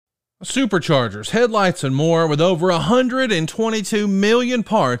Superchargers, headlights, and more. With over 122 million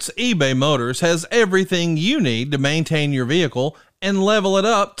parts, eBay Motors has everything you need to maintain your vehicle and level it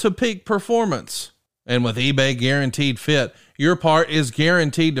up to peak performance. And with eBay Guaranteed Fit, your part is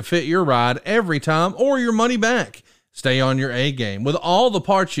guaranteed to fit your ride every time or your money back. Stay on your A game with all the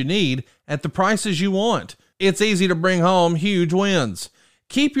parts you need at the prices you want. It's easy to bring home huge wins.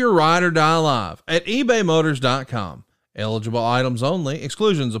 Keep your ride or die alive at ebaymotors.com. Eligible items only.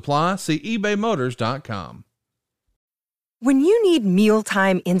 Exclusions apply. See ebaymotors.com. When you need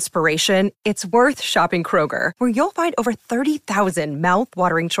mealtime inspiration, it's worth shopping Kroger, where you'll find over 30,000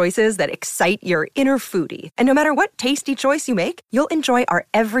 mouth-watering choices that excite your inner foodie. And no matter what tasty choice you make, you'll enjoy our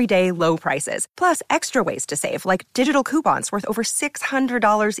everyday low prices, plus extra ways to save, like digital coupons worth over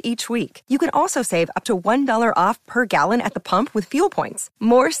 $600 each week. You can also save up to $1 off per gallon at the pump with fuel points.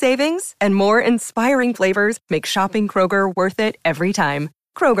 More savings and more inspiring flavors make shopping Kroger worth it every time.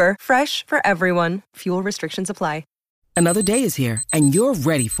 Kroger, fresh for everyone. Fuel restrictions apply. Another day is here, and you're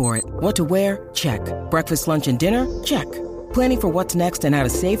ready for it. What to wear? Check. Breakfast, lunch, and dinner? Check. Planning for what's next and how to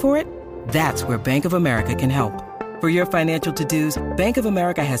save for it? That's where Bank of America can help. For your financial to-dos, Bank of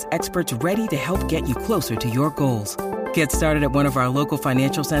America has experts ready to help get you closer to your goals. Get started at one of our local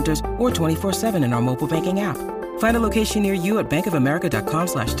financial centers or 24/7 in our mobile banking app. Find a location near you at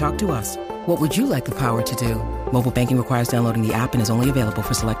bankofamerica.com/talktous. What would you like the power to do? Mobile banking requires downloading the app and is only available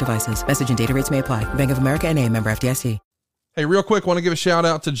for select devices. Message and data rates may apply. Bank of America NA, member FDIC. Hey, real quick, want to give a shout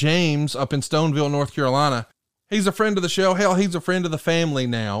out to James up in Stoneville, North Carolina. He's a friend of the show. Hell, he's a friend of the family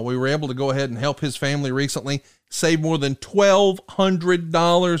now. We were able to go ahead and help his family recently save more than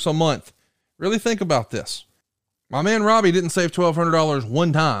 $1,200 a month. Really think about this. My man Robbie didn't save $1,200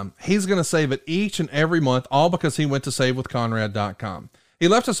 one time. He's going to save it each and every month, all because he went to savewithconrad.com. He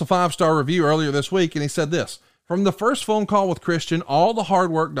left us a 5-star review earlier this week, and he said this: from the first phone call with Christian, all the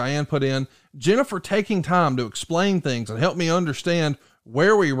hard work Diane put in, Jennifer taking time to explain things and help me understand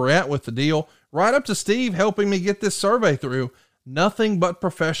where we were at with the deal, right up to Steve helping me get this survey through, nothing but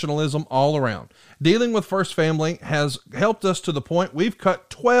professionalism all around. Dealing with First Family has helped us to the point we've cut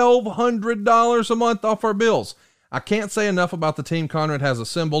 $1,200 a month off our bills. I can't say enough about the team Conrad has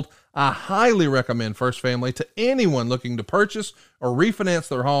assembled. I highly recommend First Family to anyone looking to purchase or refinance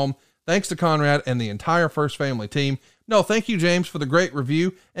their home. Thanks to Conrad and the entire First Family team. No, thank you, James, for the great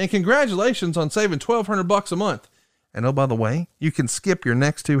review, and congratulations on saving $1,200 a month. And oh, by the way, you can skip your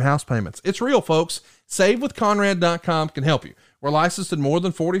next 2 house payments. It's real, folks. SaveWithConrad.com can help you. We're licensed in more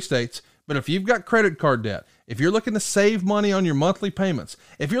than 40 states, but if you've got credit card debt, if you're looking to save money on your monthly payments,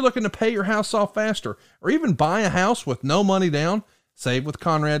 if you're looking to pay your house off faster, or even buy a house with no money down,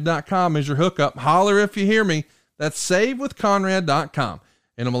 SaveWithConrad.com is your hookup. Holler if you hear me. That's SaveWithConrad.com.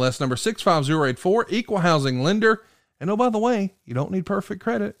 NMLS number 65084, equal housing lender. And oh, by the way, you don't need perfect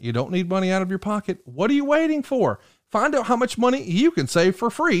credit. You don't need money out of your pocket. What are you waiting for? Find out how much money you can save for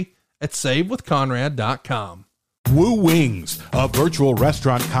free at SaveWithConrad.com. Woo Wings, a virtual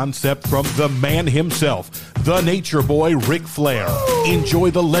restaurant concept from the man himself, the nature boy Ric Flair.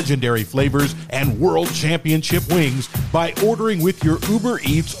 Enjoy the legendary flavors and world championship wings by ordering with your Uber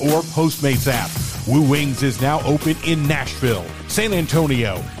Eats or Postmates app. Woo Wings is now open in Nashville, San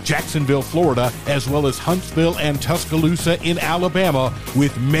Antonio, Jacksonville, Florida, as well as Huntsville and Tuscaloosa in Alabama,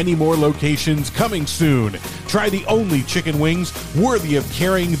 with many more locations coming soon. Try the only chicken wings worthy of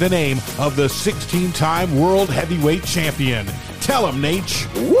carrying the name of the 16-time world heavyweight champion. Tell him, Nate.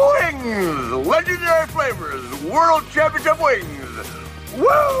 Wings! Legendary flavors, world championship wings.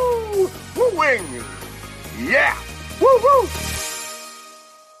 Woo! Woo Wings! Yeah! Woo woo!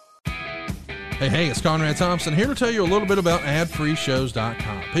 Hey, it's Conrad Thompson here to tell you a little bit about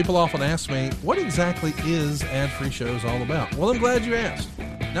adfreeshows.com. People often ask me, what exactly is Ad Free Shows all about? Well, I'm glad you asked.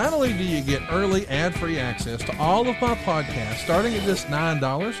 Not only do you get early ad-free access to all of my podcasts starting at just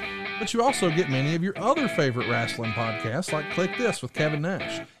 $9, but you also get many of your other favorite wrestling podcasts like Click This with Kevin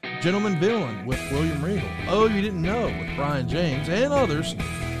Nash, Gentleman Villain with William Regal, Oh You Didn't Know with Brian James, and others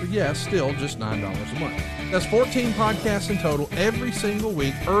for, yes, still just $9 a month. That's 14 podcasts in total every single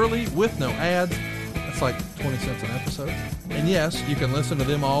week, early with no ads. That's like 20 cents an episode. And yes, you can listen to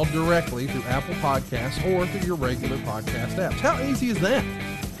them all directly through Apple Podcasts or through your regular podcast apps. How easy is that?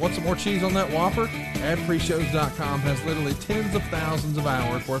 Want some more cheese on that Whopper? AdFreeShows.com has literally tens of thousands of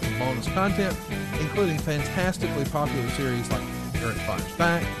hours worth of bonus content, including fantastically popular series like Eric Fires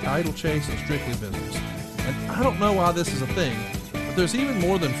Back, Title Chase, and Strictly Business. And I don't know why this is a thing, but there's even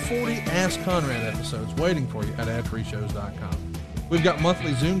more than 40 Ask Conrad episodes waiting for you at AdFreeShows.com. We've got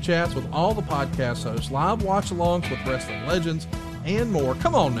monthly Zoom chats with all the podcast hosts, live watch-alongs with wrestling legends, and more.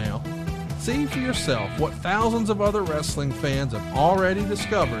 Come on now. See for yourself what thousands of other wrestling fans have already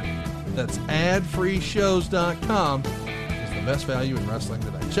discovered That's adfreeshows.com is the best value in wrestling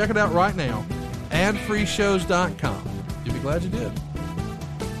today. Check it out right now. Adfreeshows.com. You'll be glad you did.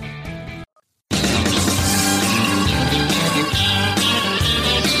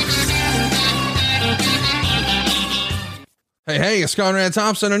 Hey, it's Conrad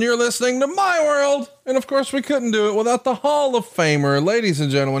Thompson, and you're listening to My World. And of course, we couldn't do it without the Hall of Famer. Ladies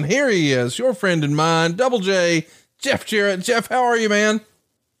and gentlemen, here he is, your friend and mine, Double J, Jeff Jarrett. Jeff, how are you, man?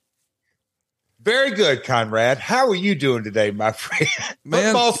 Very good, Conrad. How are you doing today, my friend?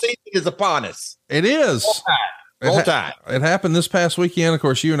 Man, football season is upon us. It is. Roll Tide. It happened this past weekend. Of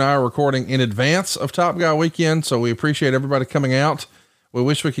course, you and I are recording in advance of Top Guy weekend, so we appreciate everybody coming out. We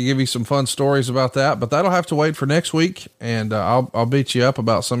wish we could give you some fun stories about that, but that'll have to wait for next week. And I'll beat you up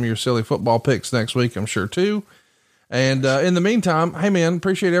about some of your silly football picks next week, I'm sure too. And in the meantime, hey man,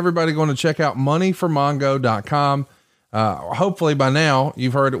 appreciate everybody going to check out moneyformongo.com. Hopefully by now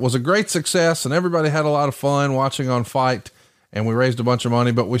you've heard it was a great success and everybody had a lot of fun watching on Fight, and we raised a bunch of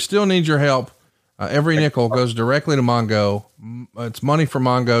money, but we still need your help. Every nickel goes directly to Mongo. It's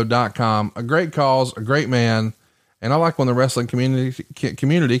moneyformongo.com. A great cause, a great man. And I like when the wrestling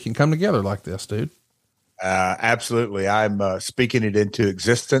community can come together like this, dude. Absolutely. I'm speaking it into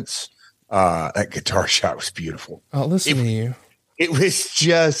existence. That guitar shot was beautiful. Oh, listen to you. It was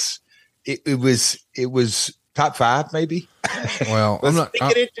just, it was top 5, maybe. Well, I'm not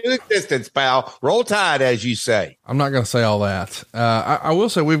speaking it into existence, pal. Roll Tide, as you say. I'm not going to say all that. I will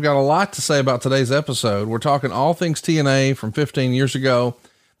say we've got a lot to say about today's episode. We're talking all things TNA from 15 years ago.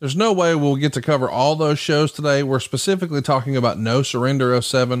 There's no way we'll get to cover all those shows today. We're specifically talking about No Surrender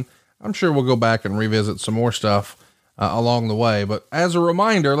 07. I'm sure we'll go back and revisit some more stuff along the way. But as a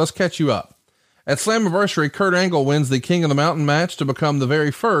reminder, let's catch you up. At Slammiversary, Kurt Angle wins the King of the Mountain match to become the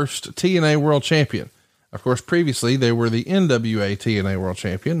very first TNA World Champion. Of course, previously they were the NWA TNA World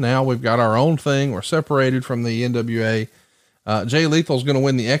Champion. Now we've got our own thing. We're separated from the NWA. Jay Lethal's going to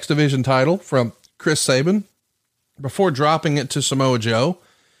win the X Division title from Chris Sabin before dropping it to Samoa Joe.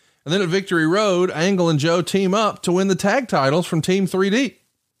 And then at Victory Road, Angle and Joe team up to win the tag titles from Team 3D.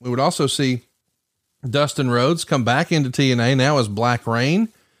 We would also see Dustin Rhodes come back into TNA now as Black Reign.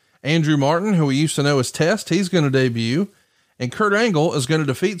 Andrew Martin, who we used to know as Test, he's going to debut. And Kurt Angle is going to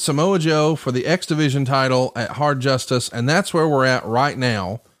defeat Samoa Joe for the X Division title at Hard Justice. And that's where we're at right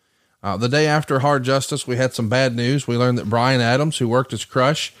now. The day after Hard Justice, we had some bad news. We learned that Brian Adams, who worked as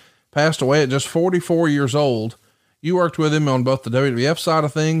Crush, passed away at just 44 years old. You worked with him on both the WWF side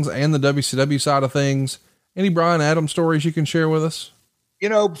of things and the WCW side of things. Any Brian Adams stories you can share with us? You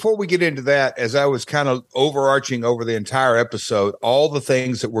know, before we get into that, as I was kind of overarching over the entire episode, all the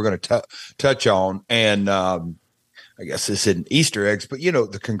things that we're going to touch on, and I guess this isn't Easter eggs, but, you know,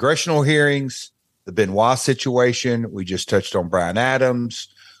 the congressional hearings, the Benoit situation, we just touched on Brian Adams.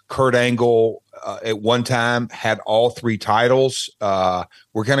 Kurt Angle at one time had all 3 titles.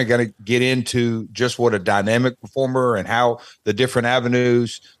 We're kind of going to get into just what a dynamic performer and how the different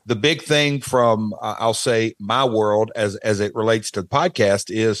avenues. The big thing from, I'll say, my world as it relates to the podcast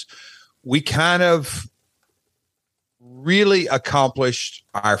is we kind of really accomplished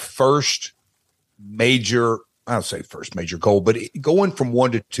our first major, I don't say first major goal, but going from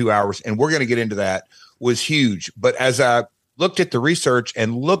 1 to 2 hours, and we're going to get into that, was huge. But as I looked at the research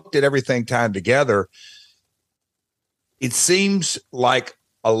and looked at everything tied together, it seems like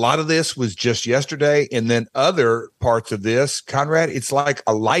a lot of this was just yesterday. And then other parts of this, Conrad, it's like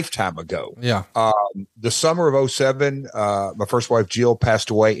a lifetime ago. Yeah. The summer of 07, my first wife, Jill, passed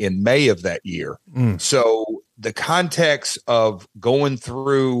away in May of that year. So the context of going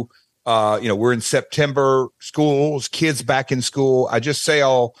through, we're in September, schools, kids back in school. I just say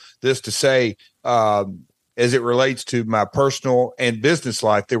all this to say, as it relates to my personal and business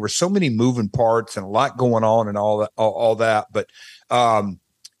life, there were so many moving parts and a lot going on and all that. But,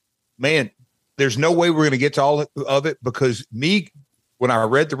 man, there's no way we're going to get to all of it, because when I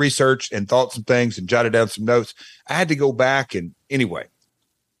read the research and thought some things and jotted down some notes, I had to go back. And anyway,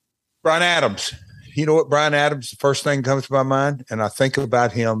 Brian Adams, you know what, Brian Adams, the first thing comes to my mind, and I think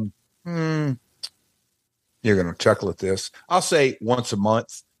about him. You're going to chuckle at this. I'll say once a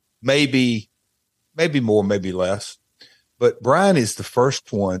month, maybe more, maybe less. But Brian is the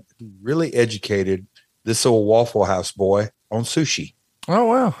first one who really educated this old Waffle House boy on sushi. Oh,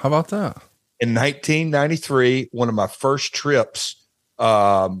 wow. How about that? In 1993, one of my first trips with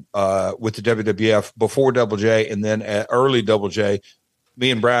the WWF before Double J, and then at early Double J, me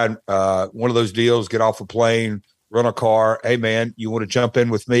and Brian, one of those deals, get off a plane, run a car. Hey, man, you want to jump in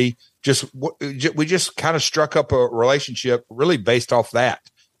with me? We just kind of struck up a relationship really based off that.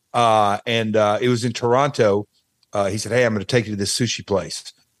 And it was in Toronto. He said, hey, I'm going to take you to this sushi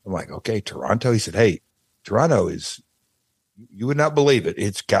place. I'm like, okay, Toronto. He said, hey, Toronto is, you would not believe it.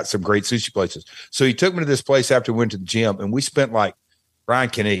 It's got some great sushi places. So he took me to this place after we went to the gym, and we spent like, Brian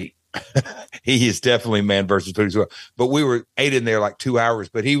can eat. He is definitely man versus food as well. But we ate in there like 2 hours,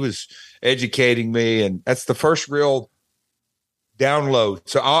 but he was educating me. And that's the first real download.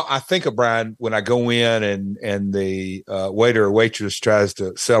 So I think of Brian when I go in and the waiter or waitress tries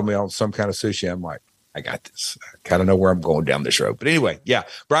to sell me on some kind of sushi. I'm like, I got this. I kind of know where I'm going down this road. But anyway, yeah,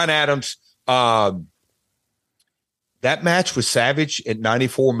 Brian Adams. That match was savage at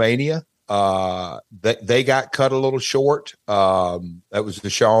 94 Mania. They got cut a little short. That was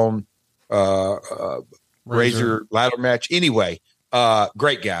the Sean Razor ladder match. Anyway,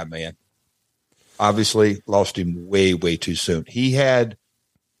 great guy, man. Obviously lost him way, way too soon. He had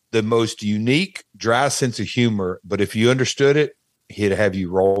the most unique, dry sense of humor, but if you understood it, he'd have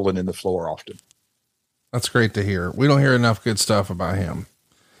you rolling in the floor often. That's great to hear. We don't hear enough good stuff about him.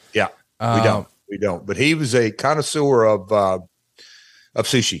 Yeah, we don't, but he was a connoisseur of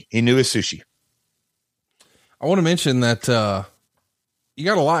sushi. He knew his sushi. I want to mention that, you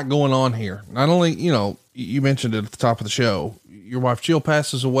got a lot going on here. Not only, you mentioned it at the top of the show, your wife Jill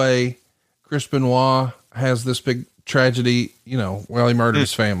passes away. Chris Benoit has this big tragedy, he murdered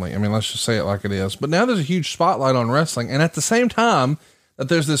his family. I mean, let's just say it like it is, but now there's a huge spotlight on wrestling. And at the same time that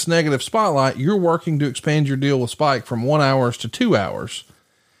there's this negative spotlight, you're working to expand your deal with Spike from 1 hour to 2 hours.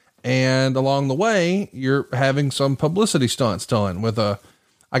 And along the way, you're having some publicity stunts done with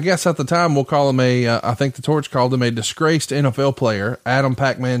I guess at the time we'll call him I think the Torch called him a disgraced NFL player, Adam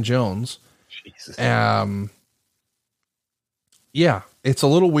Pac-Man Jones. Jesus. Yeah, it's a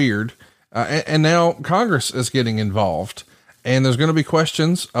little weird. And now Congress is getting involved, and there's going to be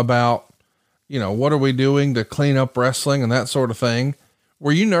questions about, what are we doing to clean up wrestling and that sort of thing.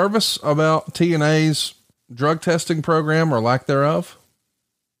 Were you nervous about TNA's drug testing program or lack thereof?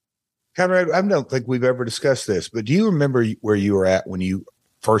 Conrad, I don't think we've ever discussed this, but do you remember where you were at when you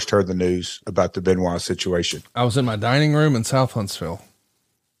first heard the news about the Benoit situation? I was in my dining room in South Huntsville.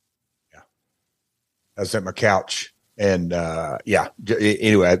 Yeah. I was at my couch. And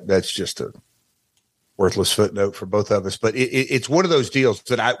anyway, that's just a worthless footnote for both of us. But it's one of those deals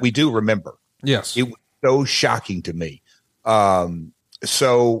that we do remember. Yes. It was so shocking to me.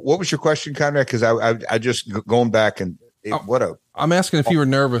 So what was your question, Conrad? Because I just going back and I'm asking if you were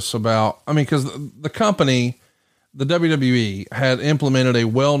nervous about, because the company, the WWE, had implemented a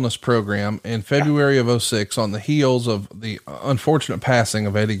wellness program in February of 2006 on the heels of the unfortunate passing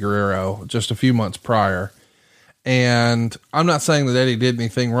of Eddie Guerrero just a few months prior. And I'm not saying that Eddie did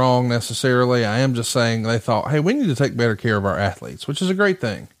anything wrong necessarily. I am just saying they thought, hey, we need to take better care of our athletes, which is a great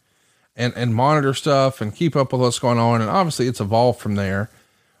thing, and monitor stuff and keep up with what's going on. And obviously it's evolved from there,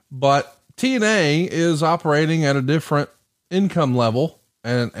 but TNA is operating at a different income level.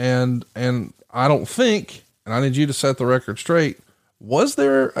 And I don't think, and I need you to set the record straight. Was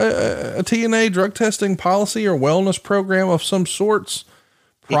there a TNA drug testing policy or wellness program of some sorts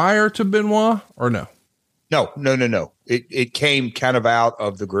prior to Benoit, or no? No. It came kind of out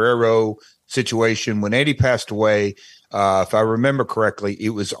of the Guerrero situation when Eddie passed away. If I remember correctly, it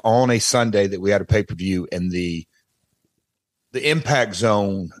was on a Sunday that we had a pay-per-view, and the Impact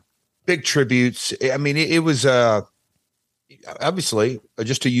Zone, big tributes. I mean, it was obviously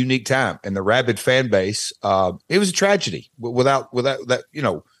just a unique time, and the rabid fan base. It was a tragedy without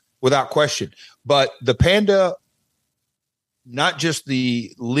question. But the Panda, not just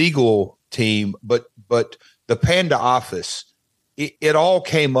the legal team, but the Panda office, it all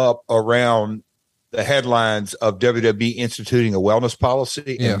came up around the headlines of WWE instituting a wellness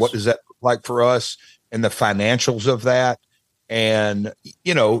policy. Yes. And what does that look like for us, and the financials of that, and,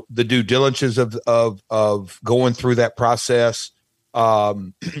 the due diligence of going through that process.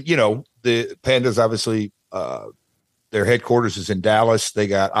 The Pandas, obviously, their headquarters is in Dallas. They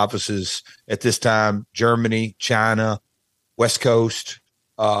got offices at this time, Germany, China, West Coast,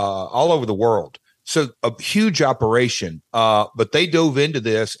 all over the world. So a huge operation, but they dove into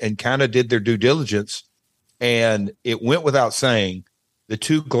this and kind of did their due diligence, and it went without saying. The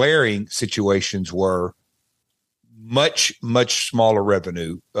two glaring situations were much, much smaller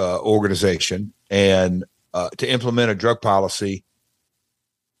revenue organization, and to implement a drug policy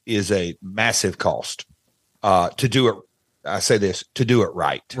is a massive cost. To do it, I say this, to do it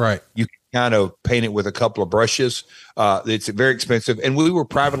right. Right. You can kind of paint it with a couple of brushes. It's very expensive, and we were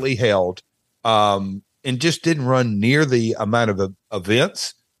privately held. And just didn't run near the amount of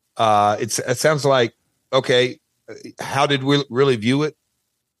events. It sounds like, okay, how did we really view it?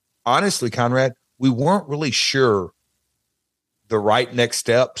 Honestly, Conrad, we weren't really sure the right next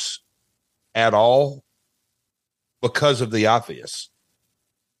steps at all because of the obvious.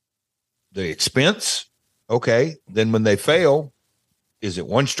 the expense. Okay. Then when they fail, is it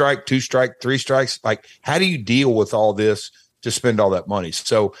 1 strike, 2 strike, 3 strikes? Like, how do you deal with all this to spend all that money?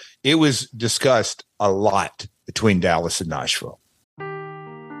 So it was discussed a lot between Dallas and Nashville.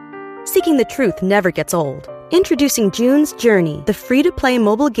 Seeking the truth never gets old. Introducing June's Journey, the free-to-play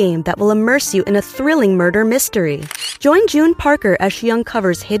mobile game that will immerse you in a thrilling murder mystery. Join June Parker as she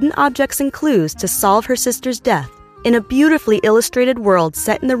uncovers hidden objects and clues to solve her sister's death in a beautifully illustrated world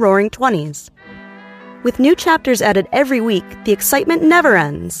set in the Roaring '20s. With new chapters added every week, the excitement never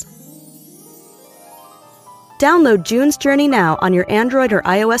ends. Download June's Journey now on your Android or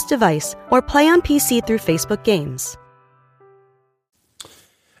iOS device, or play on PC through Facebook Games.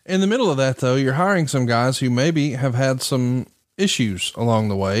 In the middle of that, though, you're hiring some guys who maybe have had some issues along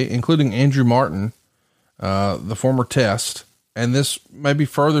the way, including Andrew Martin, the former Test. And this maybe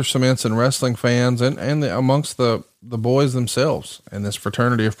further cements in wrestling fans and amongst the boys themselves in this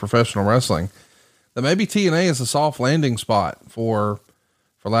fraternity of professional wrestling that maybe TNA is a soft landing spot for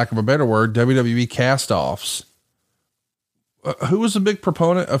lack of a better word, WWE cast-offs. Who was a big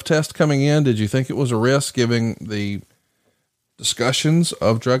proponent of Test coming in? Did you think it was a risk given the discussions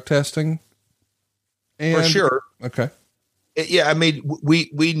of drug testing? For sure. Okay. Yeah. I mean,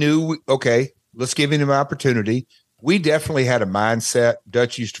 we knew, okay, let's give him an opportunity. We definitely had a mindset.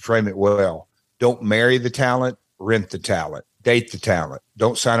 Dutch used to frame it well. Don't marry the talent, rent the talent, date the talent.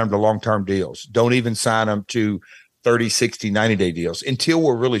 Don't sign them to long-term deals. Don't even sign them to 30, 60, 90-day deals until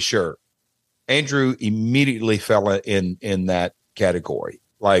we're really sure. Andrew immediately fell in that category.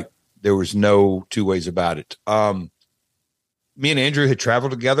 Like, there was no two ways about it. Me and Andrew had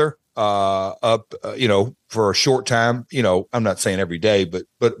traveled together for a short time. I'm not saying every day, but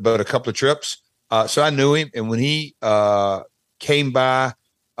a couple of trips. So I knew him, and when he came by,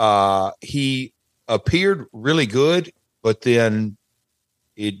 he appeared really good, but then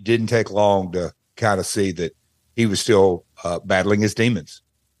it didn't take long to kind of see that he was still battling his demons.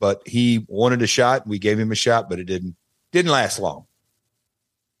 But he wanted a shot. We gave him a shot, but it didn't last long.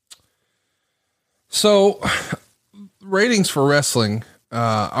 So ratings for wrestling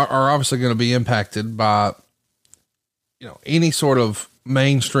are obviously going to be impacted by, any sort of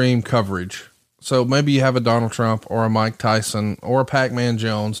mainstream coverage. So maybe you have a Donald Trump or a Mike Tyson or a Pac-Man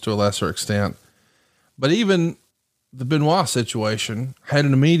Jones to a lesser extent, but even the Benoit situation had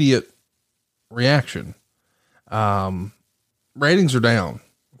an immediate reaction. Ratings are down.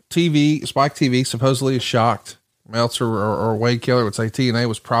 Spike TV supposedly is shocked. Meltzer or Wade Keller would say TNA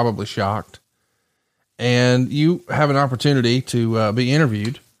was probably shocked. And you have an opportunity to be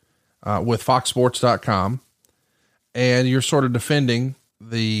interviewed with foxsports.com, and you're sort of defending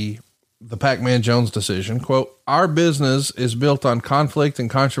the Pac-Man Jones decision. Quote, "Our business is built on conflict and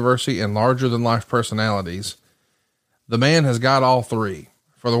controversy and larger than life personalities. The man has got all three.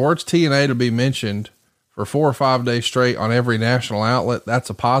 For the words TNA to be mentioned for 4 or 5 days straight on every national outlet, that's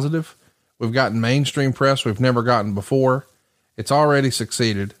a positive. We've gotten mainstream press we've never gotten before. It's already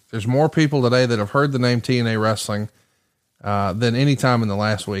succeeded. There's more people today that have heard the name TNA Wrestling than any time in the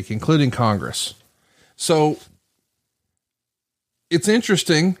last week, including Congress." So it's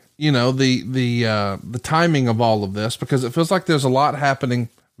interesting, the timing of all of this, because it feels like there's a lot happening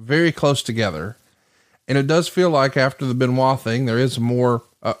very close together. And it does feel like after the Benoit thing, there is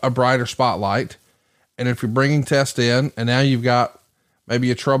a brighter spotlight. And if you're bringing Test in and now you've got maybe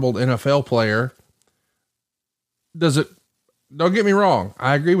a troubled NFL player, don't get me wrong.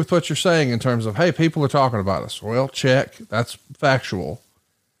 I agree with what you're saying in terms of, hey, people are talking about us. Well, check. That's factual.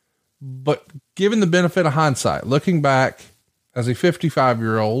 But given the benefit of hindsight, looking back as a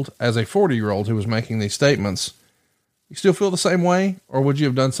 55-year-old, as a 40-year-old who was making these statements, you still feel the same way? Or would you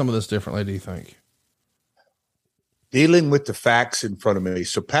have done some of this differently, do you think? Dealing with the facts in front of me.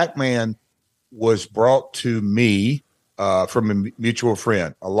 So Pac-Man was brought to me from a mutual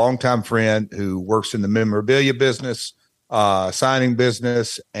friend, a longtime friend who works in the memorabilia business, signing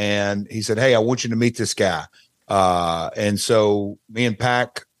business. And he said, "Hey, I want you to meet this guy." And so me and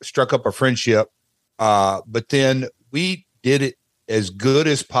Pac struck up a friendship. But then we did it as good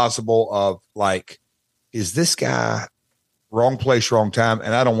as possible of like, is this guy wrong place, wrong time?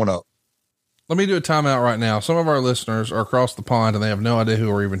 And I don't want to. Let me do a timeout right now. Some of our listeners are across the pond and they have no idea who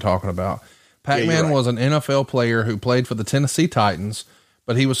we're even talking about. Pac-Man was an NFL player who played for the Tennessee Titans,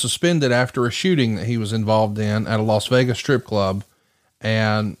 but he was suspended after a shooting that he was involved in at a Las Vegas strip club.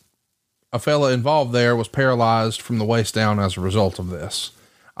 And a fella involved there was paralyzed from the waist down as a result of this.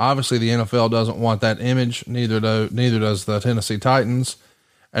 Obviously the NFL doesn't want that image. Neither does the Tennessee Titans.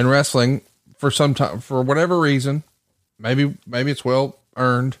 And wrestling, for whatever reason, maybe it's well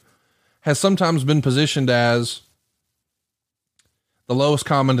earned, has sometimes been positioned as the lowest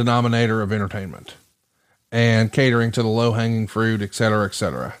common denominator of entertainment and catering to the low hanging fruit, et cetera, et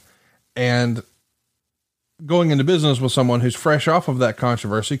cetera. And going into business with someone who's fresh off of that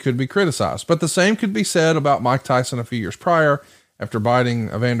controversy could be criticized, but the same could be said about Mike Tyson a few years prior after biting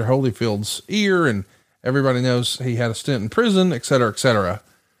Evander Holyfield's ear, and everybody knows he had a stint in prison, et cetera, et cetera.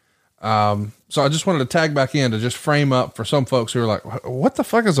 So I just wanted to tag back in to just frame up for some folks who are like, what the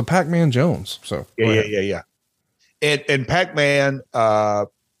fuck is a Pac-Man Jones? So yeah. And Pac-Man, 5'10",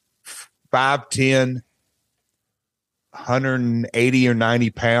 180 or 90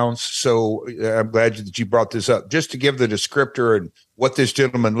 pounds. So I'm glad that you brought this up just to give the descriptor and what this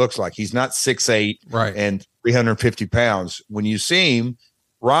gentleman looks like. He's not 6'8", right, and 350 pounds. When you see him,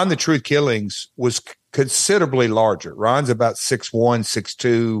 Ron the Truth Killings was considerably larger. Ron's about 6'1",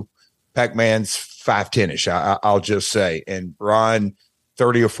 6'2". Pac-Man's 5'10"-ish, I'll just say. And Ron,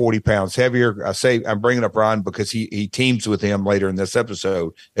 30 or 40 pounds heavier. I'm bringing up Ron because he teams with him later in this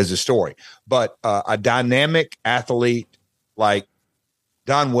episode as a story. But a dynamic athlete like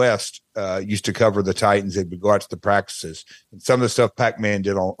Don West used to cover the Titans. They would go out to the practices. And some of the stuff Pac-Man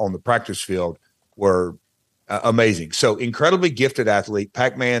did on the practice field were amazing. So incredibly gifted athlete.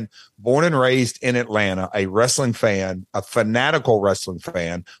 Pac-Man, born and raised in Atlanta, a wrestling fan, a fanatical wrestling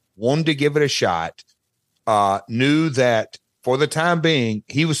fan, wanted to give it a shot, knew that for the time being,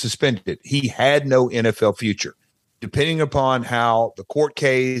 he was suspended. He had no NFL future. Depending upon how the court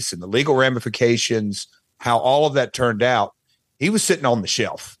case and the legal ramifications, how all of that turned out, he was sitting on the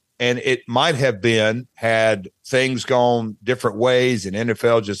shelf. And it might have been, had things gone different ways and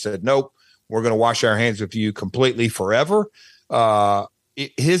NFL just said, nope, we're going to wash our hands of you completely forever.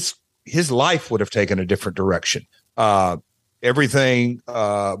 His life would have taken a different direction. Everything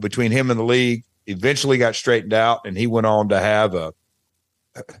between him and the league eventually got straightened out, and he went on to have a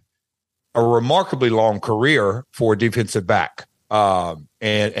remarkably long career for a defensive back.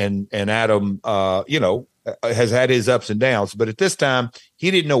 And Adam, has had his ups and downs, but at this time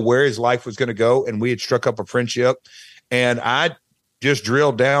he didn't know where his life was going to go. And we had struck up a friendship, and I just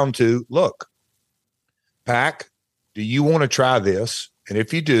drilled down to, look, Pac, do you want to try this? And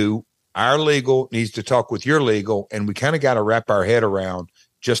if you do, our legal needs to talk with your legal, and we kind of got to wrap our head around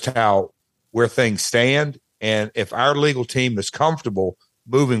just where things stand. And if our legal team is comfortable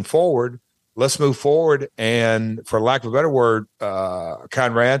moving forward, let's move forward. And for lack of a better word,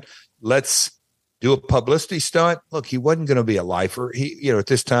 Conrad, let's do a publicity stunt. Look, he wasn't going to be a lifer. He, at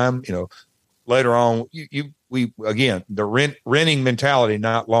this time, later on, the renting mentality,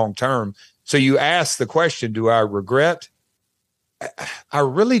 not long-term. So you ask the question, do I regret? I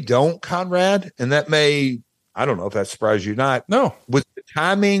really don't, Conrad. And that I don't know if that surprised you or not. No. Was the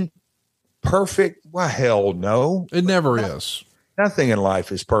timing perfect? Well, hell no. It never is. Nothing in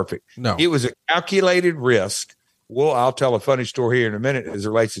life is perfect. No. It was a calculated risk. Well, I'll tell a funny story here in a minute as it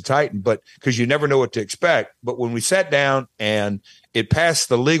relates to Titan, but because you never know what to expect. But when we sat down and it passed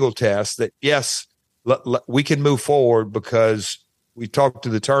the legal test that, yes, we can move forward, because we talked to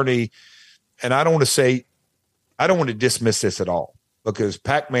the attorney, and I don't want to dismiss this at all, because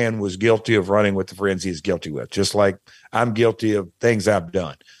Pac-Man was guilty of running with the friends he is guilty with, just like I'm guilty of things I've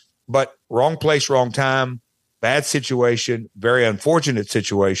done. But wrong place, wrong time, bad situation, very unfortunate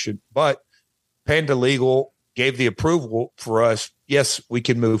situation. But Panda Legal gave the approval for us. Yes, we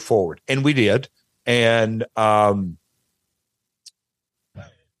can move forward. And we did. And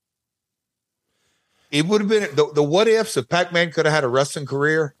it would have been the what ifs if Pac-Man could have had a wrestling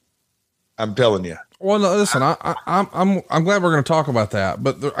career. I'm telling you. Well, no, listen, I'm glad we're going to talk about that.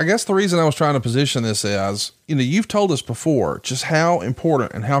 But I guess the reason I was trying to position this is, you've told us before just how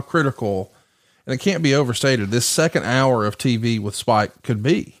important and how critical, and it can't be overstated, this second hour of TV with Spike could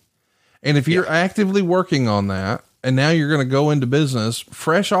be. And if you're actively working on that, and now you're going to go into business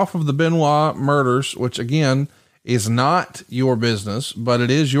fresh off of the Benoit murders, which again is not your business, but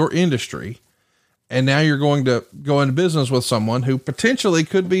it is your industry. And now you're going to go into business with someone who potentially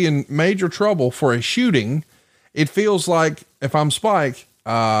could be in major trouble for a shooting. It feels like, if I'm Spike,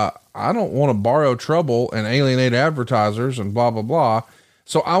 I don't want to borrow trouble and alienate advertisers and blah, blah, blah.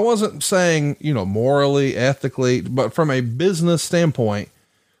 So I wasn't saying, morally, ethically, but from a business standpoint,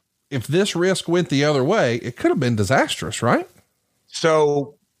 if this risk went the other way, it could have been disastrous, right?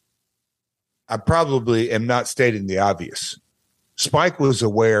 So I probably am not stating the obvious. Spike was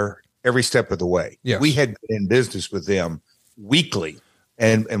aware every step of the way. Yes. We had been in business with them weekly.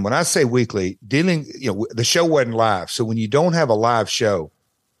 And when I say weekly, the show wasn't live. So when you don't have a live show,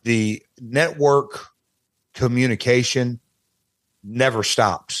 the network communication never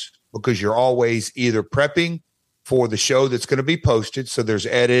stops, because you're always either prepping for the show that's going to be posted. So there's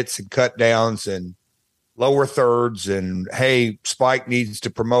edits and cut downs and lower thirds and, hey, Spike needs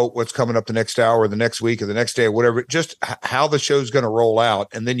to promote what's coming up the next hour or the next week or the next day or whatever, just how the show's going to roll out.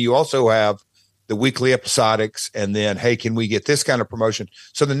 And then you also have the weekly episodics, and then, hey, can we get this kind of promotion?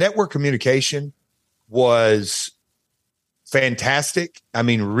 So the network communication was fantastic. I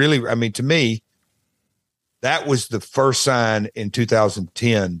mean, really, I mean, to me, that was the first sign in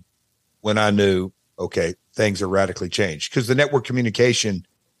 2010 when I knew, okay, things are radically changed, because the network communication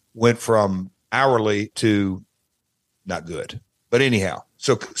went from hourly to not good. But anyhow,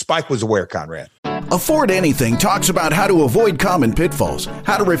 so Spike was aware, Conrad. Afford Anything talks about how to avoid common pitfalls,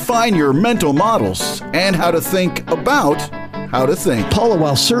 how to refine your mental models, and how to think about how to think. Paula,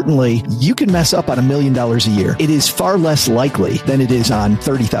 while certainly you can mess up on $1 million a year, it is far less likely than it is on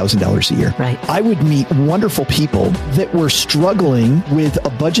 $30,000 a year. Right. I would meet wonderful people that were struggling with a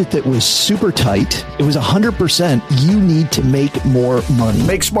budget that was super tight. It was 100%. You need to make more money.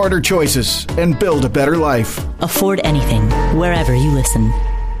 Make smarter choices and build a better life. Afford Anything, wherever you listen.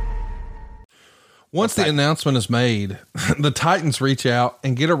 Once the announcement is made, the Titans reach out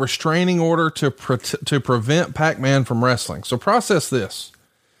and get a restraining order to prevent Pac-Man from wrestling. So process this.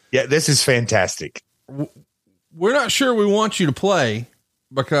 Yeah, this is fantastic. We're not sure we want you to play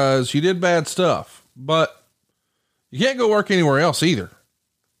because you did bad stuff, but you can't go work anywhere else either.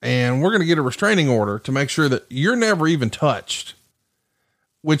 And we're going to get a restraining order to make sure that you're never even touched,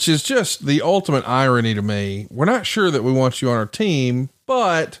 which is just the ultimate irony to me. We're not sure that we want you on our team,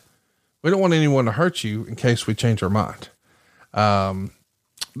 but we don't want anyone to hurt you in case we change our mind.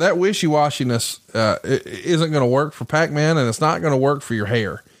 That wishy-washiness isn't going to work for Pac-Man, and it's not going to work for your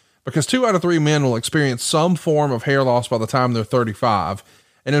hair, because 2 out of 3 men will experience some form of hair loss by the time they're 35.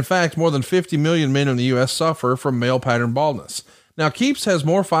 And in fact, more than 50 million men in the U.S. suffer from male pattern baldness. Now, Keeps has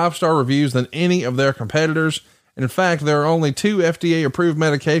more 5-star reviews than any of their competitors. And in fact, there are only 2 FDA approved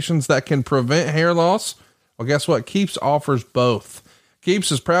medications that can prevent hair loss. Well, guess what? Keeps offers both.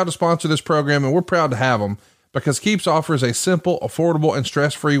 Keeps is proud to sponsor this program, and we're proud to have them because Keeps offers a simple, affordable, and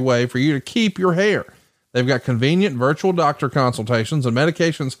stress-free way for you to keep your hair. They've got convenient virtual doctor consultations and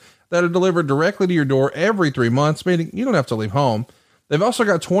medications that are delivered directly to your door every 3 months, meaning you don't have to leave home. They've also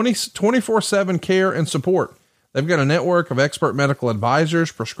got 24/7 care and support. They've got a network of expert medical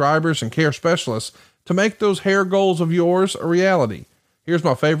advisors, prescribers, and care specialists to make those hair goals of yours a reality. Here's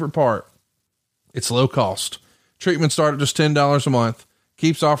my favorite part. It's low cost. Treatments start at just $10 a month.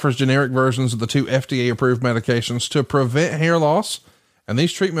 Keeps offers generic versions of the 2 FDA-approved medications to prevent hair loss, and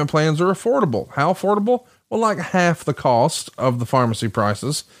these treatment plans are affordable. How affordable? Well, like half the cost of the pharmacy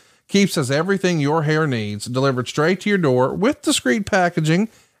prices. Keeps has everything your hair needs delivered straight to your door with discreet packaging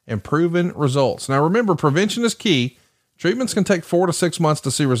and proven results. Now, remember, prevention is key. Treatments can take 4 to 6 months to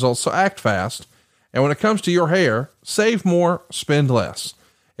see results, so act fast. And when it comes to your hair, save more, spend less.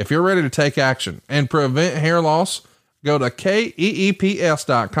 If you're ready to take action and prevent hair loss, go to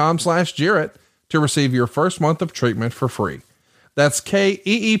keeps.com/Jarrett to receive your first month of treatment for free. That's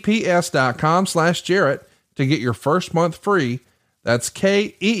keeps.com/Jarrett to get your first month free. That's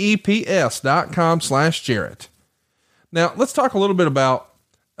keeps.com/Jarrett. Now let's talk a little bit about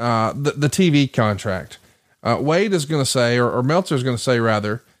the TV contract. Wade is going to say, or Meltzer is going to say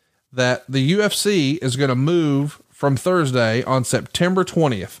rather, that the UFC is going to move from Thursday on September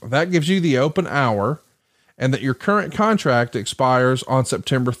 20th. That gives you the open hour, and that your current contract expires on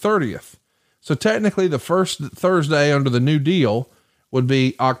September 30th. So technically the first Thursday under the new deal would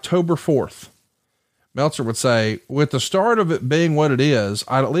be October 4th. Meltzer would say, with the start of it being what it is,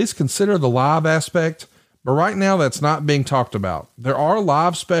 I'd at least consider the live aspect, but right now that's not being talked about. There are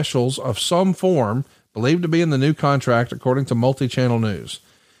live specials of some form believed to be in the new contract, according to Multi-Channel News.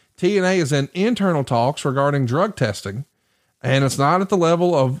 TNA is in internal talks regarding drug testing, and it's not at the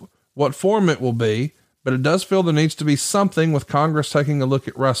level of what form it will be, but it does feel there needs to be something with Congress taking a look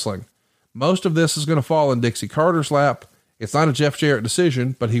at wrestling. Most of this is going to fall in Dixie Carter's lap. It's not a Jeff Jarrett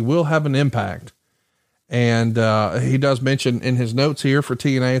decision, but he will have an impact. And he does mention in his notes here for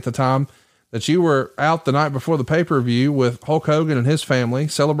TNA at the time that you were out the night before the pay-per-view with Hulk Hogan and his family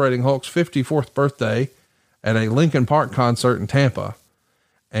celebrating Hulk's 54th birthday at a Linkin Park concert in Tampa.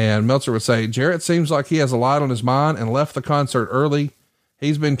 And Meltzer would say, Jarrett seems like he has a lot on his mind and left the concert early.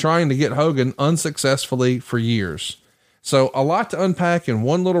 He's been trying to get Hogan unsuccessfully for years. So a lot to unpack in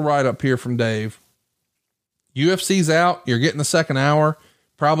one little write-up here from Dave. UFC's out. You're getting the second hour.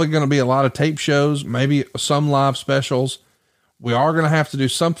 Probably going to be a lot of tape shows, maybe some live specials. We are going to have to do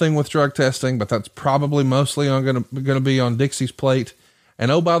something with drug testing, but that's probably mostly going to be on Dixie's plate.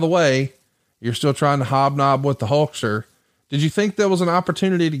 And oh, by the way, you're still trying to hobnob with the Hulkster. Did you think there was an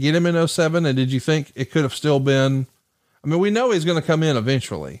opportunity to get him in 07? And did you think it could have still been, I mean, we know he's going to come in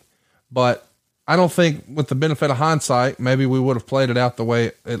eventually, but I don't think with the benefit of hindsight, maybe we would have played it out the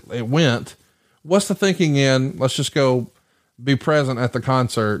way it went. What's the thinking in, let's just go be present at the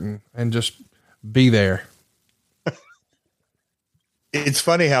concert and just be there? It's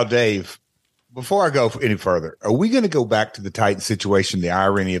funny how Dave, before I go any further, are we going to go back to the Titan situation, the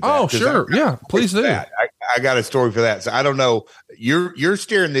irony of that? Oh, sure. Yeah, please do. I got a story for that. So I don't know. You're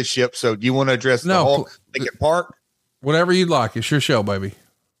steering this ship. So do you want to address the whole Lincoln Park? Whatever you'd like. It's your show, baby.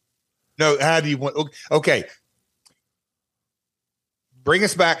 No, how do you want? Okay. Bring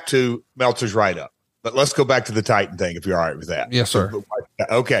us back to Meltzer's write-up, but let's go back to the Titan thing, if you're all right with that. Yes, sir.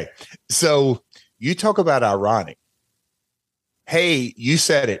 Okay. So you talk about ironic. Hey, you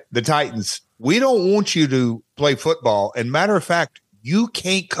said it. The Titans, we don't want you to play football. And matter of fact, you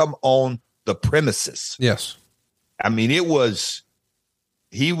can't come on the premises. Yes. I mean, he was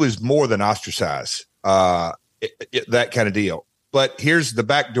more than ostracized, that kind of deal. But here's the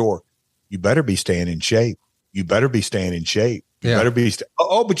back door. You better be staying in shape. You better be staying in shape. You better be.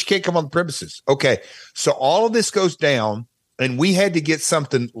 But you can't come on the premises. Okay. So all of this goes down, and we had to get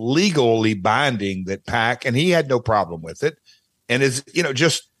something legally binding that Pack, and he had no problem with it. And is,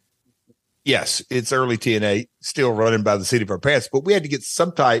 yes, it's early TNA, still running by the seat of our pants, but we had to get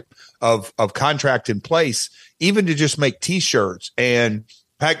some type of contract in place, even to just make T-shirts. And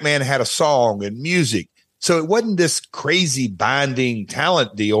Pac-Man had a song and music. So it wasn't this crazy binding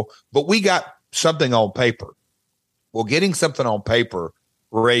talent deal, but we got something on paper. Well, getting something on paper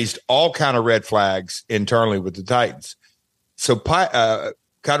raised all kind of red flags internally with the Titans. So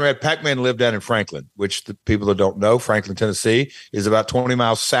Conrad, Pac-Man lived down in Franklin, which the people that don't know, Franklin, Tennessee, is about 20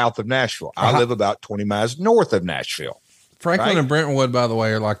 miles south of Nashville. I live about 20 miles north of Nashville. Franklin and Brentwood, by the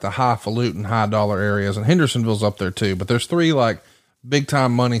way, are like the highfalutin, high dollar areas, and Hendersonville's up there too. But there's three like big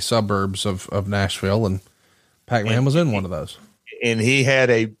time money suburbs of Nashville, and Pac-Man was in one of those. And he had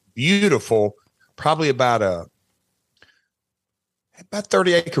a beautiful, probably about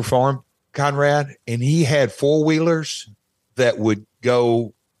 30-acre farm, Conrad, and he had four-wheelers that would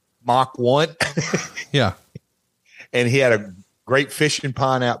go Mach 1. Yeah. And he had a great fishing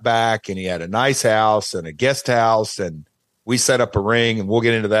pond out back, and he had a nice house and a guest house, and we set up a ring, and we'll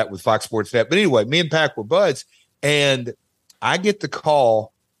get into that with Fox Sports Net. But anyway, me and Pac were buds, and I get the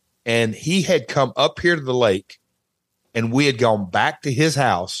call, and he had come up here to the lake, and we had gone back to his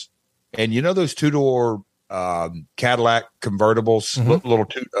house. And you know those two-door Cadillac convertibles, little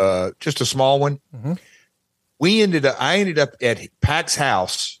just a small one? Mm-hmm. I ended up at Pac's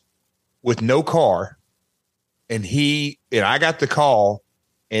house with no car, and I got the call,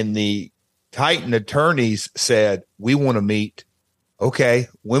 and the Titan attorneys said, we want to meet. Okay.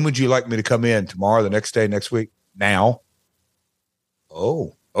 When would you like me to come in? Tomorrow, the next day, next week? Now?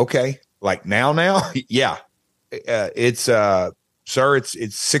 Oh, okay. Like now? Yeah. It's sir, it's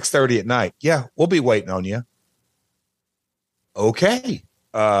 6:30 at night. Yeah. We'll be waiting on you. Okay.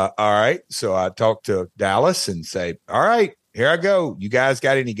 All right. So I talked to Dallas and say, all right, here I go. You guys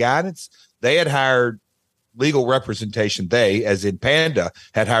got any guidance? They had hired legal representation. They, as in Panda,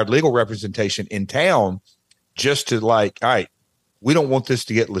 had hired legal representation in town just to all right, we don't want this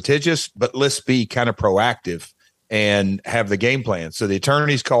to get litigious, but let's be kind of proactive and have the game plan. So the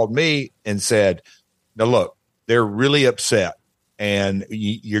attorneys called me and said, no, look, they're really upset, and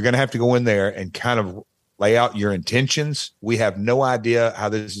you're going to have to go in there and kind of lay out your intentions. We have no idea how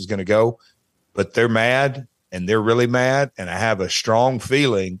this is going to go, but they're mad, and they're really mad. And I have a strong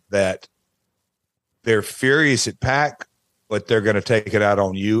feeling that they're furious at Pac, but they're going to take it out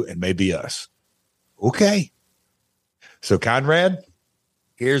on you and maybe us. Okay. So Conrad,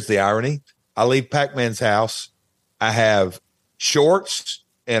 here's the irony. I leave Pac-Man's house. I have shorts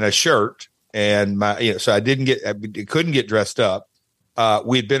and a shirt, and so I couldn't get dressed up.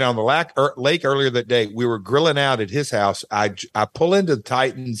 We'd been on the lake earlier that day. We were grilling out at his house. I pull into the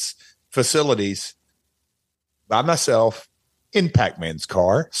Titans facilities by myself in Pac-Man's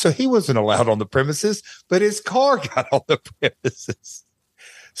car. So he wasn't allowed on the premises, but his car got on the premises.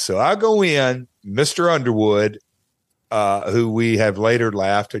 So I go in, Mr. Underwood, who we have later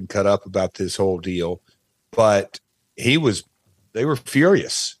laughed and cut up about this whole deal, but they were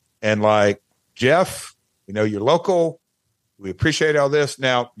furious. And like, Jeff, you're local. We appreciate all this.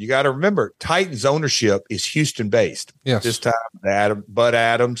 Now, you got to remember, Titans ownership is Houston-based. Yes. This time, Bud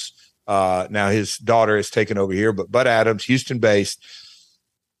Adams. Now his daughter has taken over here, but Bud Adams, Houston-based.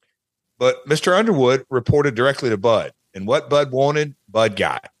 But Mr. Underwood reported directly to Bud. And what Bud wanted, Bud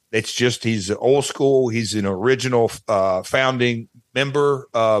got. It's just he's old school. He's an original founding member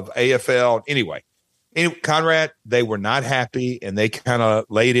of AFL. Anyway, Conrad, they were not happy, and they kind of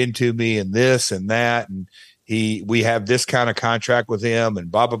laid into me and this and that. And we have this kind of contract with him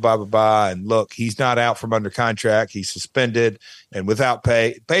and blah, blah, blah, blah, blah. And look, he's not out from under contract. He's suspended and without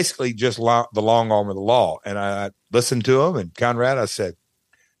pay, basically just the long arm of the law. And I listened to him, and Conrad, I said,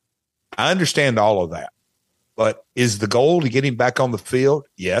 I understand all of that, but is the goal to get him back on the field?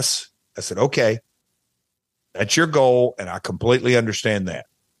 Yes. I said, okay, that's your goal. And I completely understand that.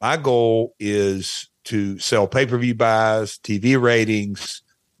 My goal is to sell pay-per-view buys, TV ratings,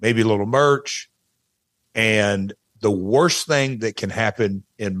 maybe a little merch. And the worst thing that can happen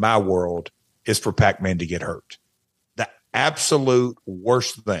in my world is for Pac-Man to get hurt. The absolute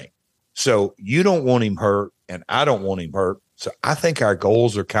worst thing. So you don't want him hurt, and I don't want him hurt. So I think our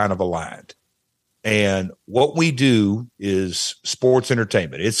goals are kind of aligned. And what we do is sports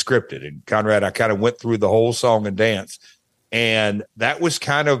entertainment. It's scripted. And Conrad, I kind of went through the whole song and dance. And that was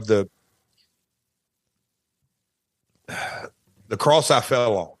kind of the cross I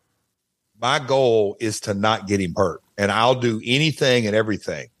fell on. My goal is to not get him hurt, and I'll do anything and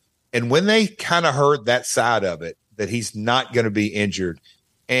everything. And when they kind of heard that side of it, that he's not going to be injured,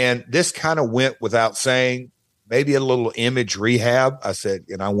 and this kind of went without saying, maybe a little image rehab. I said,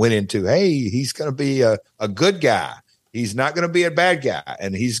 and I went into, hey, he's going to be a good guy. He's not going to be a bad guy,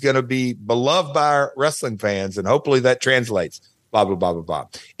 and he's going to be beloved by our wrestling fans, and hopefully that translates, blah, blah, blah, blah, blah.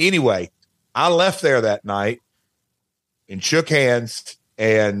 Anyway, I left there that night and shook hands,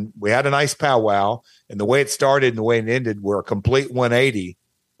 and we had a nice powwow, and the way it started and the way it ended were a complete 180,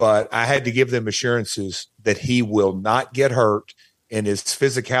 but I had to give them assurances that he will not get hurt and his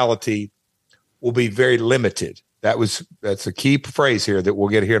physicality will be very limited. That's a key phrase here that we'll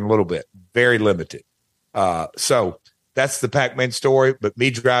get here in a little bit. Very limited. So that's the Pac-Man story, but me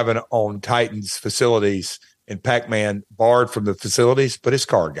driving on Titans facilities and Pac-Man barred from the facilities, but his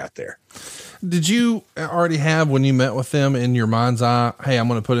car got there. Did you already have, when you met with them, in your mind's eye, hey, I'm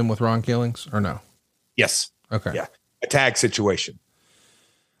going to put him with Ron Killings, or no? Yes. Okay. Yeah. A tag situation.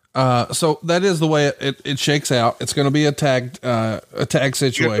 So that is the way it shakes out. It's going to be a tag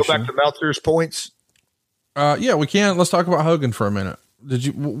situation. You go back to Meltzer's points. Yeah, we can. Let's talk about Hogan for a minute.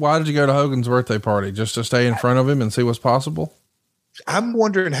 Why did you go to Hogan's birthday party? Just to stay in front of him and see what's possible? I'm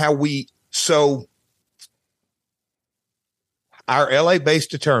wondering so our LA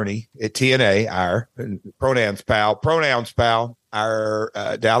based attorney at TNA, our pronouns pal, our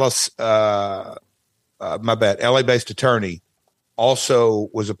Dallas, LA based attorney also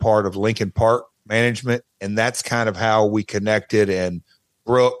was a part of Lincoln Park management. And that's kind of how we connected. And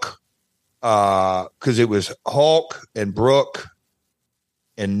Brooke, cause it was Hulk and Brooke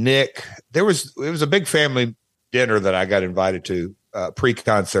and Nick. It was a big family dinner that I got invited to,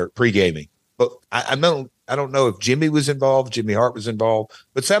 pre-concert, pre-gaming, but I don't know if Jimmy was involved, Jimmy Hart was involved,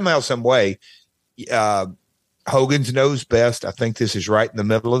 but somehow, some way, Hogan's Knows Best. I think this is right in the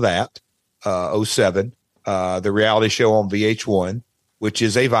middle of that, 07, the reality show on VH1, which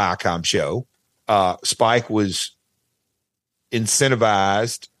is a Viacom show. Spike was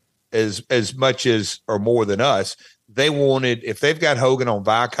incentivized as much as, or more than us. They wanted, if they've got Hogan on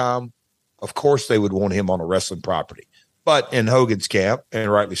Viacom, of course they would want him on a wrestling property, but in Hogan's camp,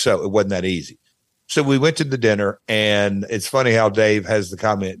 and rightly so, it wasn't that easy. So we went to the dinner, and it's funny how Dave has the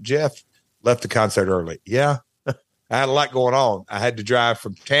comment, Jeff left the concert early. Yeah, I had a lot going on. I had to drive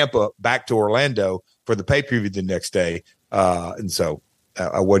from Tampa back to Orlando for the pay-per-view the next day. And so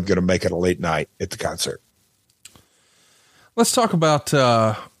I wasn't going to make it a late night at the concert. Let's talk about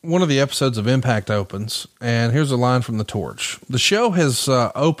one of the episodes of Impact opens, and here's a line from the Torch. The show has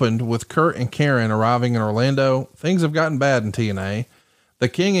opened with Kurt and Karen arriving in Orlando. Things have gotten bad in TNA. The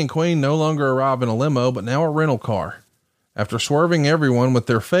King and Queen no longer arrive in a limo, but now a rental car. After swerving everyone with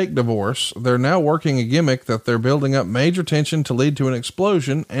their fake divorce, they're now working a gimmick that they're building up major tension to lead to an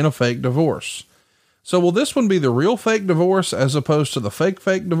explosion and a fake divorce. So will this one be the real fake divorce as opposed to the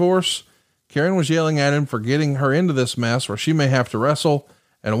fake divorce? Karen was yelling at him for getting her into this mess where she may have to wrestle.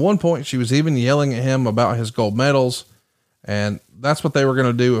 And at one point she was even yelling at him about his gold medals. And that's what they were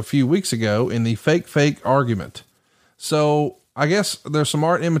going to do a few weeks ago in the fake argument. So I guess there's some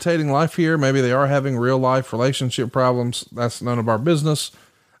art imitating life here. Maybe they are having real life relationship problems. That's none of our business.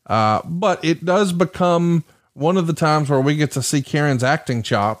 But it does become one of the times where we get to see Karen's acting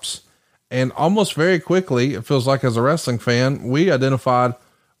chops, and almost very quickly, it feels like as a wrestling fan, we identified,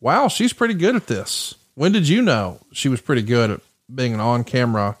 wow, she's pretty good at this. When did you know she was pretty good at being an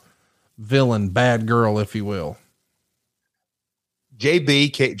on-camera villain, bad girl, if you will?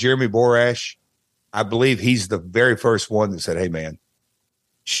 JB, Jeremy Borash, I believe he's the very first one that said, hey man,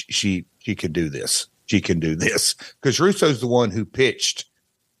 she can do this. She can do this. Because Russo's the one who pitched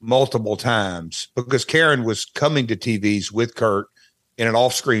multiple times, because Karen was coming to TVs with Kurt in an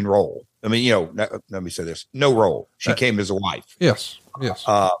off-screen role. I mean, let me say this: no role. She came as a wife. Yes.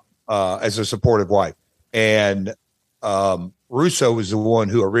 As a supportive wife, and Russo was the one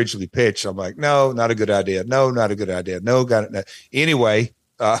who originally pitched. I'm like, no, not a good idea. No, not a good idea. No, got it. No. Anyway,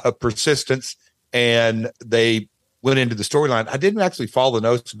 persistence, and they went into the storyline. I didn't actually follow the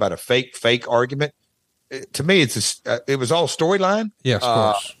notes about a fake argument. To me, it was all storyline. Yes, of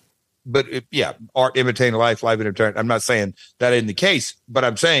course. But art imitating life imitating. I'm not saying that isn't the case, but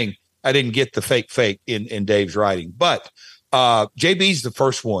I'm saying I didn't get the fake in Dave's writing. But JB's the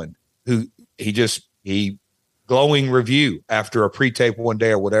first one who he glowing review after a pre-tape one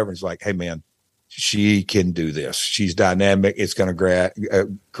day or whatever. It's like, hey man, she can do this. She's dynamic. It's going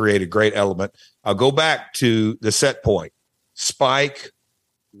to create a great element. I'll go back to the set point. Spike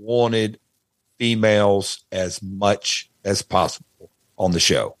wanted females as much as possible on the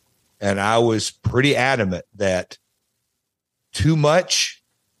show. And I was pretty adamant that too much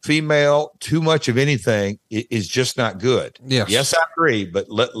female, too much of anything is just not good. Yes, I agree. But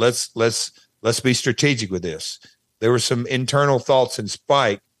let's be strategic with this. There were some internal thoughts in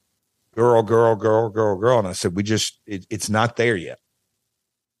Spike, girl. And I said, it's not there yet.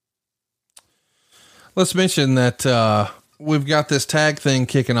 Let's mention that we've got this tag thing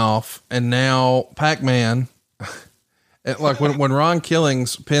kicking off, and now Pac-Man, like when Ron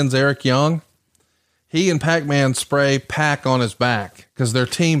Killings pins Eric Young, he and Pac-Man spray Pac on his back because they're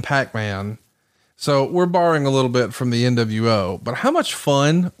Team Pac-Man. So we're borrowing a little bit from the NWO, but how much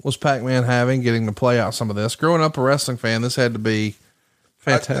fun was Pac-Man having getting to play out some of this? Growing up a wrestling fan, this had to be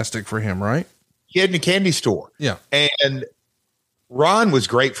fantastic for him, right? He had in a candy store. Yeah. And Ron was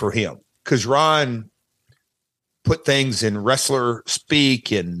great for him because Ron put things in wrestler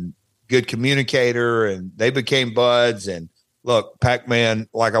speak and good communicator, and they became buds. And look, Pac-Man,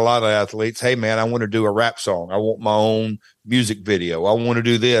 like a lot of athletes, hey man, I want to do a rap song. I want my own music video. I want to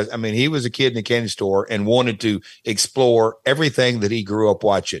do this. I mean, he was a kid in a candy store and wanted to explore everything that he grew up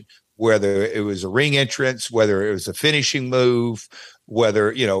watching, whether it was a ring entrance, whether it was a finishing move,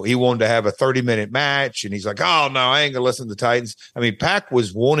 whether, he wanted to have a 30-minute match. And he's like, oh no, I ain't gonna listen to the Titans. I mean, Pac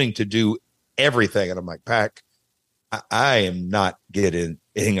was wanting to do everything. And I'm like, Pac, I am not getting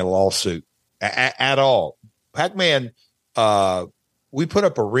in a lawsuit at all. Pac-Man, we put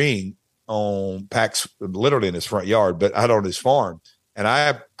up a ring on Pac's, literally in his front yard, but out on his farm. And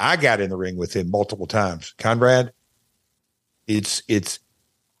I got in the ring with him multiple times. Conrad, it's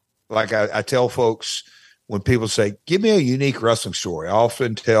like I tell folks when people say, give me a unique wrestling story. I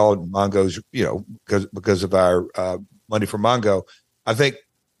often tell Mongo's, because of our Money for Mongo, I think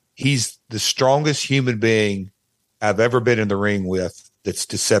he's the strongest human being I've ever been in the ring with that's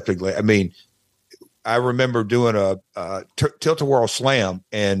deceptively. I mean, I remember doing a Tilt-A-Whirl slam,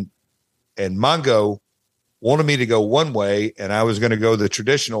 and Mongo wanted me to go one way, and I was going to go the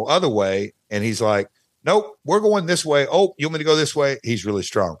traditional other way. And he's like, nope, we're going this way. Oh, you want me to go this way? He's really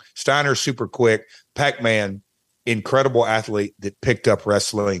strong. Steiner, super quick. Pac-Man, incredible athlete that picked up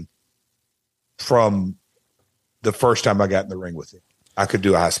wrestling from the first time I got in the ring with him. I could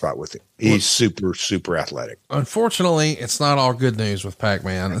do a high spot with him. He's super, super athletic. Unfortunately, it's not all good news with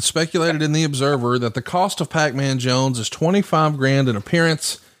Pac-Man. It's speculated in the Observer that the cost of Pac-Man Jones is $25,000 an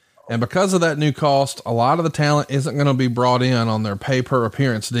appearance. And because of that new cost, a lot of the talent isn't going to be brought in on their pay per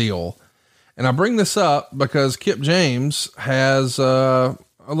appearance deal. And I bring this up because Kip James has a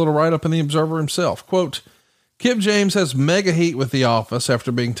little write up in the Observer himself. Quote, Kip James has mega heat with The Office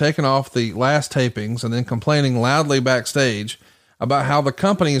after being taken off the last tapings and then complaining loudly backstage about how the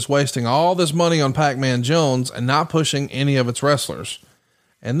company is wasting all this money on Pac-Man Jones and not pushing any of its wrestlers.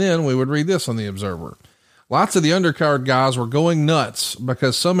 And then we would read this on the Observer. Lots of the undercard guys were going nuts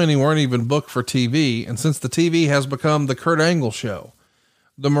because so many weren't even booked for TV. And since the TV has become the Kurt Angle show,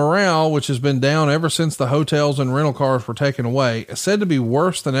 the morale, which has been down ever since the hotels and rental cars were taken away, is said to be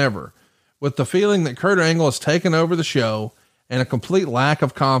worse than ever, with the feeling that Kurt Angle has taken over the show and a complete lack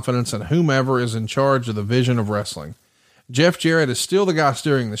of confidence in whomever is in charge of the vision of wrestling. Jeff Jarrett is still the guy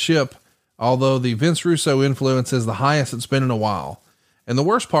steering the ship, although the Vince Russo influence is the highest it's been in a while. And the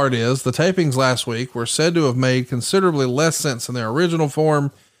worst part is the tapings last week were said to have made considerably less sense in their original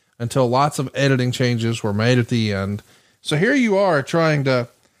form until lots of editing changes were made at the end. So here you are trying to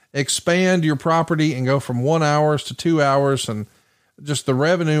expand your property and go from 1 hour to 2 hours and just the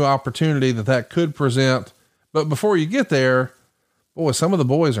revenue opportunity that could present. But before you get there, boy, some of the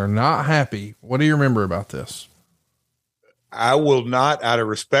boys are not happy. What do you remember about this? I will not, out of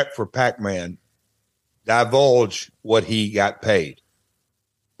respect for Pac-Man, divulge what he got paid.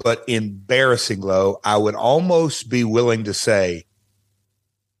 But embarrassing low, I would almost be willing to say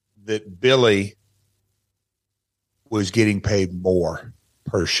that Billy was getting paid more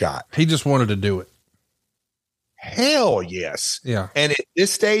per shot. He just wanted to do it. Hell yes. Yeah. And at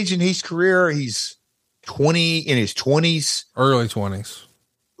this stage in his career, he's in his 20s, early 20s,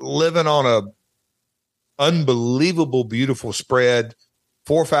 living on a unbelievable, beautiful spread,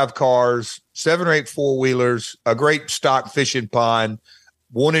 4 or 5 cars, 7 or 8 4-wheelers, a great stock fishing pond.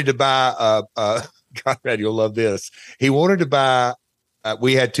 Wanted to buy Conrad, you'll love this. He wanted to buy. I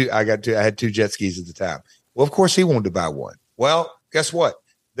had 2 jet skis at the time. Well, of course, he wanted to buy one. Well, guess what?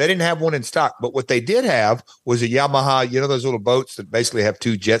 They didn't have one in stock, but what they did have was a Yamaha, those little boats that basically have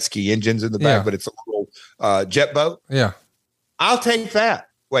 2 jet ski engines in the back, but it's a little jet boat. Yeah. I'll take that.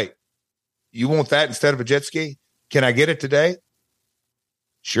 Wait, you want that instead of a jet ski? Can I get it today?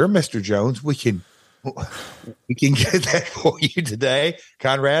 Sure, Mr. Jones, we can get that for you today.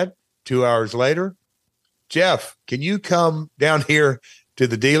 Conrad, 2 hours later. Jeff, can you come down here to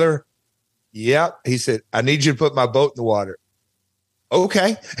the dealer? Yep. He said, I need you to put my boat in the water.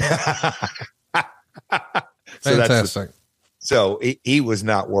 Okay. Fantastic. So he was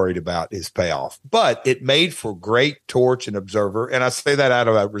not worried about his payoff, but it made for great Torch and Observer. And I say that out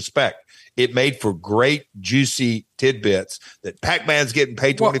of respect. It made for great, juicy tidbits that Pac-Man's getting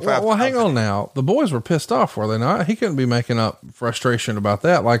paid 25. Well, hang on now. The boys were pissed off, were they not? He couldn't be making up frustration about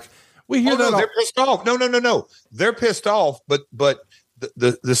that. Like we hear that. They're pissed off. No. They're pissed off, but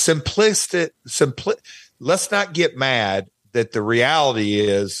the simplistic, let's not get mad that the reality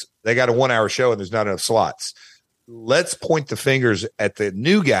is they got a 1-hour show and there's not enough slots. Let's point the fingers at the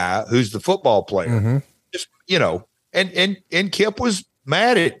new guy who's the football player. Mm-hmm. Just, and Kip was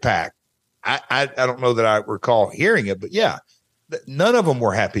mad at Pac. I don't know that I recall hearing it, but yeah, none of them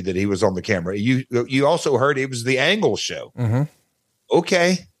were happy that he was on the camera. You also heard it was the Angle show. Mm-hmm.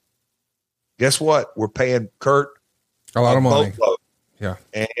 Okay. Guess what? We're paying Kurt a lot of money. Boatload. Yeah.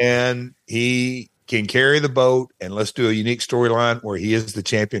 And he can carry the boat, and let's do a unique storyline where he is the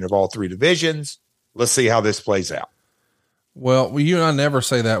champion of all 3 divisions. Let's see how this plays out. Well, you and I never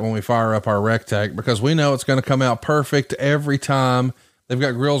say that when we fire up our RecTech because we know it's going to come out perfect every time. They've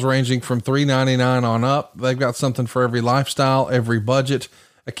got grills ranging from $3.99 on up. They've got something for every lifestyle, every budget,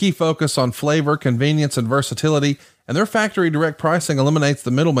 a key focus on flavor, convenience, and versatility. And their factory direct pricing eliminates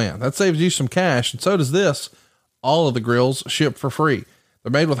the middleman. That saves you some cash. And so does this. All of the grills ship for free.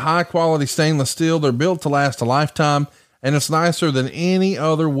 They're made with high quality stainless steel. They're built to last a lifetime, and it's nicer than any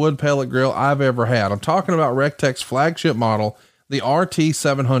other wood pellet grill I've ever had. I'm talking about RecTech's flagship model, the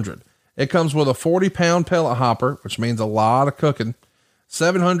RT700. It comes with a 40-pound pellet hopper, which means a lot of cooking,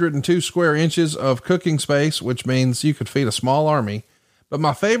 702 square inches of cooking space, which means you could feed a small army. But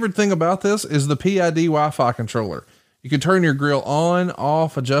my favorite thing about this is the PID Wi-Fi controller. You can turn your grill on,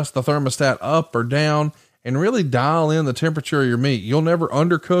 off, adjust the thermostat up or down, and really dial in the temperature of your meat. You'll never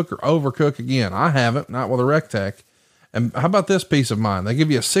undercook or overcook again. I haven't, not with a RecTech. And how about this peace of mind? They give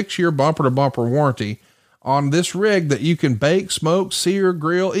you a 6-year bumper to bumper warranty on this rig that you can bake, smoke, sear,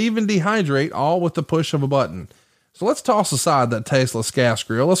 grill, even dehydrate, all with the push of a button. So let's toss aside that tasteless gas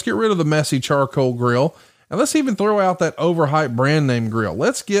grill. Let's get rid of the messy charcoal grill. And let's even throw out that overhyped brand name grill.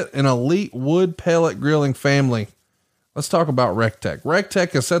 Let's get an elite wood pellet grilling family. Let's talk about RecTech.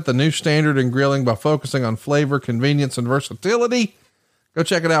 RecTech has set the new standard in grilling by focusing on flavor, convenience, and versatility. Go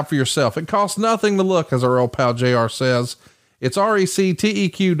check it out for yourself. It costs nothing to look, as our old pal JR says. It's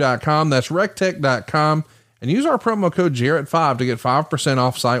RecTeq.com. That's RecTech.com. And use our promo code Jarrett5 to get 5%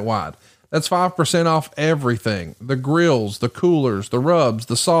 off site-wide. That's 5% off everything. The grills, the coolers, the rubs,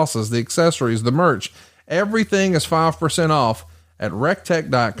 the sauces, the accessories, the merch. Everything is 5% off at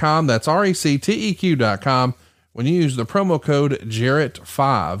RecTech.com. That's RecTeq.com. When you use the promo code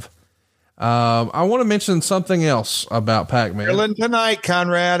Jarrett5. I want to mention something else about Pac-Man. Grilling tonight,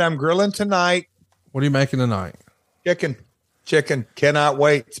 Conrad. I'm grilling tonight. What are you making tonight? Chicken. Cannot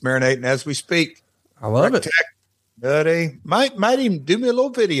wait. It's marinating as we speak. I love it. Buddy. Might even do me a little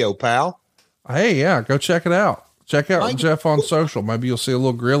video, pal. Hey, yeah, go check it out. Check out Jeff on social. Maybe you'll see a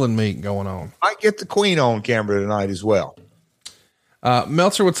little grilling meat going on. Might get the queen on camera tonight as well.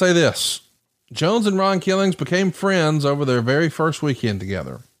 Meltzer would say this. Jones and Ron Killings became friends over their very first weekend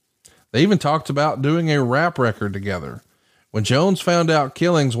together. They even talked about doing a rap record together. When Jones found out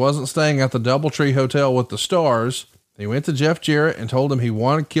Killings wasn't staying at the Doubletree Hotel with the stars, he went to Jeff Jarrett and told him he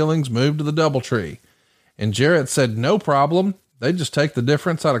wanted Killings moved to the Doubletree. And Jarrett said, no problem. They'd just take the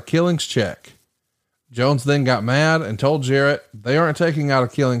difference out of Killings' check. Jones then got mad and told Jarrett they aren't taking out a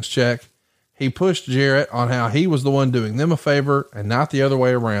Killings check. He pushed Jarrett on how he was the one doing them a favor and not the other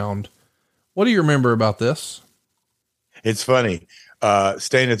way around. What do you remember about this? It's funny.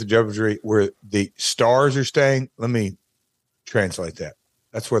 Staying at the Doubletree where the stars are staying. Let me translate that.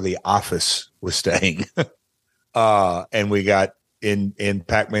 That's where the office was staying. And we got in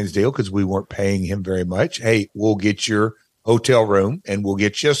Pac-Man's deal, because we weren't paying him very much. Hey, we'll get your hotel room and we'll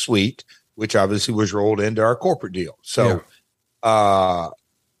get you a suite, which obviously was rolled into our corporate deal. So,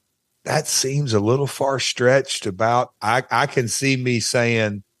 that seems a little far stretched. I can see me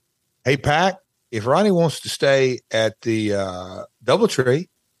saying, hey, Pac, if Ronnie wants to stay at the DoubleTree,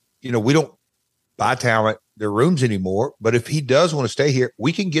 we don't buy talent their rooms anymore. But if he does want to stay here,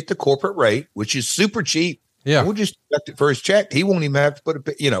 we can get the corporate rate, which is super cheap. Yeah. We'll just deduct it for his check. He won't even have to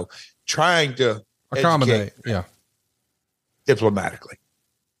put trying to accommodate. Yeah. Diplomatically.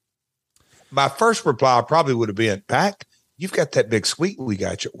 My first reply probably would have been, Pac, you've got that big suite we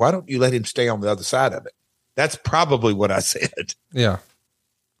got you. Why don't you let him stay on the other side of it? That's probably what I said. Yeah.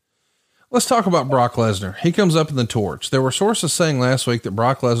 Let's talk about Brock Lesnar. He comes up in the torch. There were sources saying last week that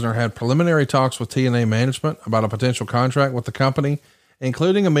Brock Lesnar had preliminary talks with TNA management about a potential contract with the company,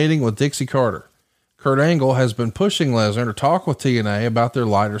 including a meeting with Dixie Carter. Kurt Angle has been pushing Lesnar to talk with TNA about their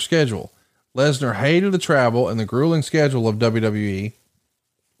lighter schedule. Lesnar hated the travel and the grueling schedule of WWE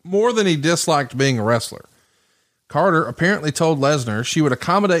more than he disliked being a wrestler. Carter apparently told Lesnar she would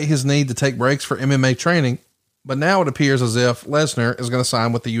accommodate his need to take breaks for MMA training, but now it appears as if Lesnar is going to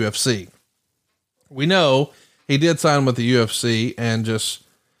sign with the UFC. We know he did sign with the UFC and just,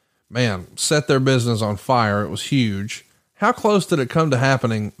 set their business on fire. It was huge. How close did it come to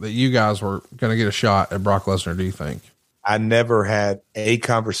happening that you guys were going to get a shot at Brock Lesnar, do you think? I never had a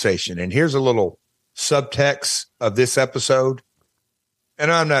conversation. And here's a little subtext of this episode.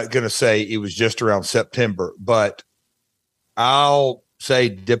 And I'm not going to say it was just around September, but I'll say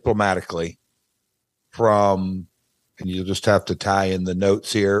diplomatically and you'll just have to tie in the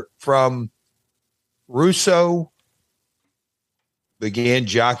notes here, from Russo began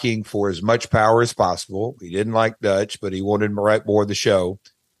jockeying for as much power as possible. He didn't like Dutch, but he wanted to write more of the show.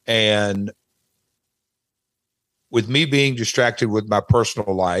 And with me being distracted with my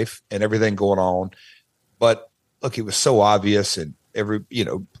personal life and everything going on, but look, it was so obvious, and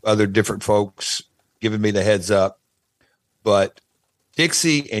other different folks giving me the heads up, but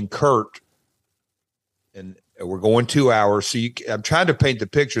Dixie and Kurt, and we're going 2 hours. So I'm trying to paint the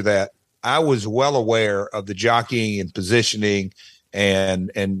picture that I was well aware of the jockeying and positioning,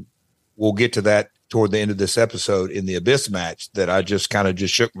 and we'll get to that toward the end of this episode in the Abyss match that I just kind of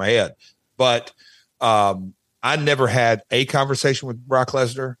shook my head. But I never had a conversation with Brock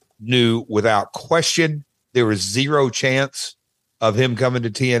Lesnar, knew without question there was zero chance of him coming to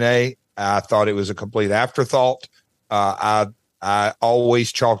TNA. I thought it was a complete afterthought. I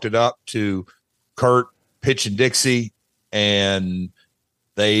always chalked it up to Kurt pitching Dixie, and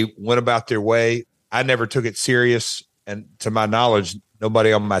they went about their way. I never took it serious, and to my knowledge,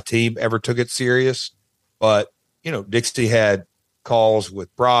 nobody on my team ever took it serious. But Dixie had calls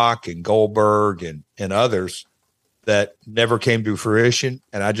with Brock and Goldberg and others that never came to fruition,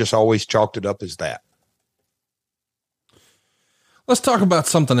 and I just always chalked it up as that. Let's talk about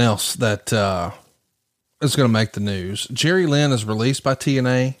something else that is going to make the news. Jerry Lynn is released by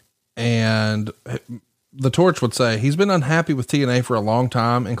TNA, and the Torch would say he's been unhappy with TNA for a long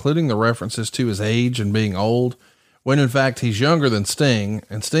time, including the references to his age and being old, when in fact he's younger than Sting,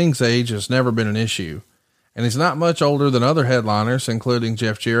 and Sting's age has never been an issue. And he's not much older than other headliners, including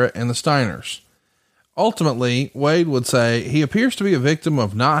Jeff Jarrett and the Steiners. Ultimately, Wade would say he appears to be a victim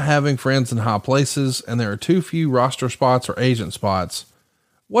of not having friends in high places, and there are too few roster spots or agent spots.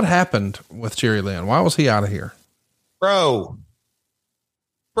 What happened with Jerry Lynn? Why was he out of here? Bro.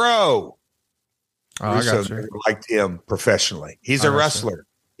 I got you. Liked him professionally. He's a wrestler.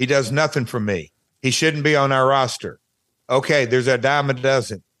 He does nothing for me. He shouldn't be on our roster. Okay, there's a dime a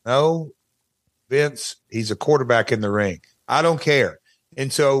dozen. No, Vince, he's a quarterback in the ring. I don't care.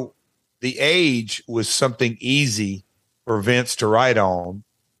 And so the age was something easy for Vince to write on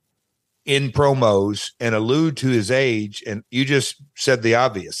in promos and allude to his age. And you just said the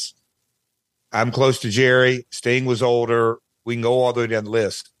obvious. I'm close to Jerry. Sting was older. We can go all the way down the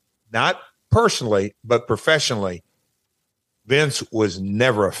list. Not personally, but professionally, Vince was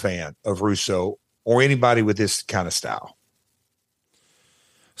never a fan of Russo or anybody with this kind of style.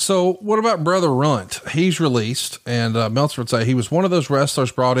 So what about Brother Runt? He's released, and Meltzer would say he was one of those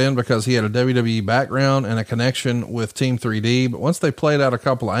wrestlers brought in because he had a WWE background and a connection with Team 3D. But once they played out a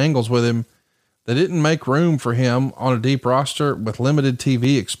couple of angles with him, they didn't make room for him on a deep roster with limited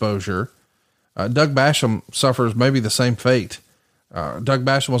TV exposure. Doug Basham suffers maybe the same fate. Doug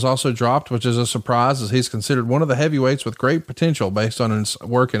Basham was also dropped, which is a surprise, as he's considered one of the heavyweights with great potential based on his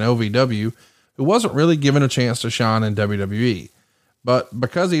work in OVW, who wasn't really given a chance to shine in WWE. But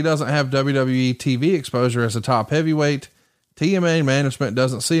because he doesn't have WWE TV exposure as a top heavyweight, TNA management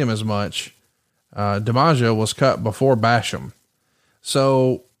doesn't see him as much. DiMaggio was cut before Basham.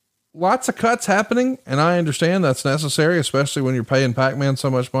 So lots of cuts happening. And I understand that's necessary, especially when you're paying Pac-Man so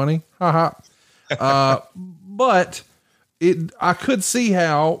much money. But I could see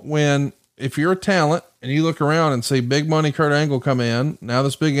how if you're a talent and you look around and see big money Kurt Angle come in, now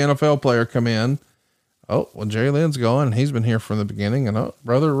this big NFL player come in. Oh, well, Jerry Lynn's gone and he's been here from the beginning, and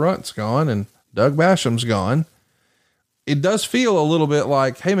Brother Runt's gone and Doug Basham's gone. It does feel a little bit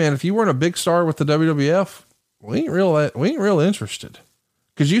like, hey man, if you weren't a big star with the WWF, we ain't real interested.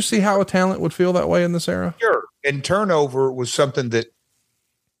 Could you see how a talent would feel that way in this era? Sure. And turnover was something that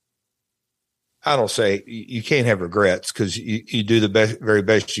I don't say you can't have regrets, because you do the very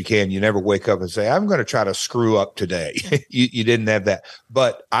best you can. You never wake up and say, I'm going to try to screw up today. you didn't have that,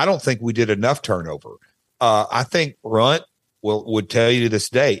 but I don't think we did enough turnover. I think Runt would tell you to this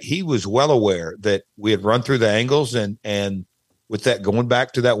day, he was well aware that we had run through the angles, and with that, going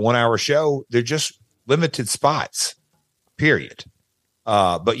back to that 1 hour show, they're just limited spots, period.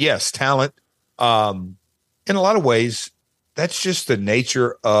 But yes, talent, in a lot of ways, that's just the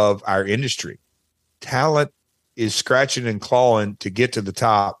nature of our industry. Talent is scratching and clawing to get to the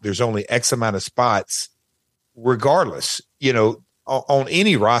top. There's only X amount of spots, regardless, on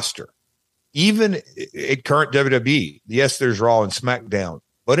any roster, even at current WWE. Yes, there's Raw and SmackDown,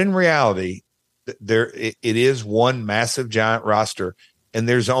 but in reality, it is one massive giant roster, and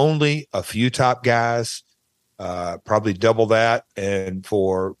there's only a few top guys, probably double that, and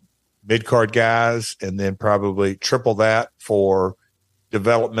for mid-card guys, and then probably triple that for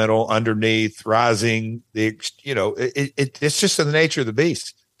developmental, underneath, rising. It's just the nature of the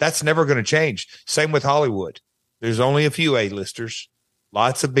beast. That's never going to change. Same with Hollywood. There's only a few A-listers,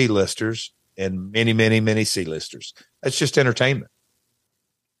 lots of B-listers, and many, many, many C-listers. That's just entertainment.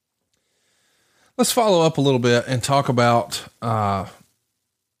 Let's follow up a little bit and talk about,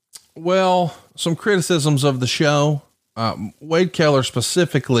 some criticisms of the show. Wade Keller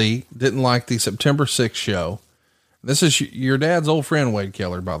specifically didn't like the September 6th show. This is your dad's old friend, Wade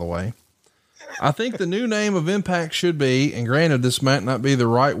Keller, by the way. I think the new name of Impact should be, and granted, this might not be the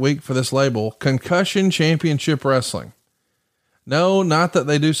right week for this label, Concussion Championship Wrestling. No, not that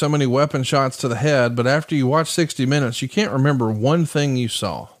they do so many weapon shots to the head, but after you watch 60 Minutes, you can't remember one thing you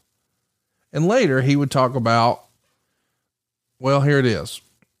saw. And later he would talk about, well, here it is.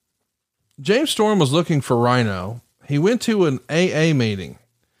 James Storm was looking for Rhino. He went to an AA meeting.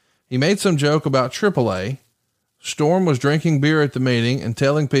 He made some joke about AAA. Storm was drinking beer at the meeting and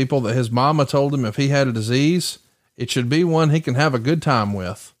telling people that his mama told him if he had a disease, it should be one he can have a good time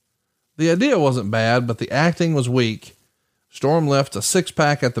with. The idea wasn't bad, but the acting was weak. Storm left a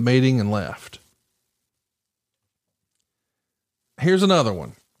 6-pack at the meeting and left. Here's another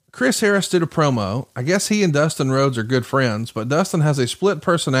one. Chris Harris did a promo. I guess he and Dustin Rhodes are good friends, but Dustin has a split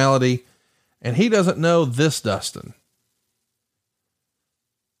personality and he doesn't know this Dustin.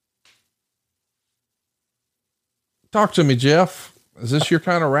 Talk to me, Jeff. Is this your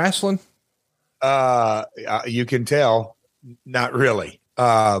kind of wrestling? You can tell. Not really.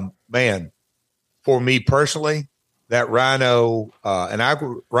 Man, for me personally, that Rhino,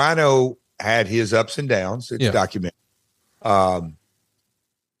 Rhino had his ups and downs. It's documented.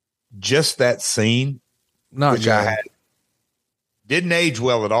 Just that scene, which I had, didn't age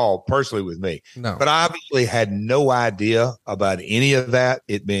well at all personally with me. No. But I obviously had no idea about any of that,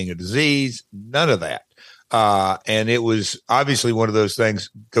 it being a disease, none of that. And it was obviously one of those things,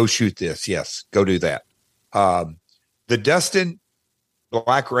 go shoot this. Yes, go do that. The Dustin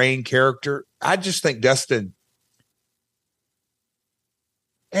Black Rain character, I just think Dustin,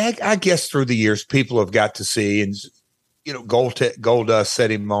 I guess through the years, people have got to see, and Goldust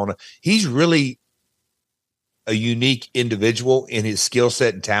set him on. He's really a unique individual in his skill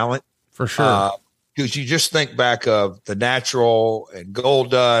set and talent. For sure. Because you just think back of The Natural and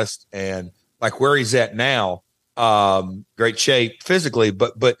Goldust and like where he's at now, great shape physically,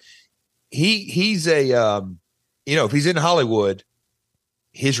 but he's a, if he's in Hollywood,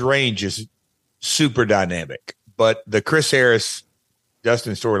 his range is super dynamic, but the Chris Harris,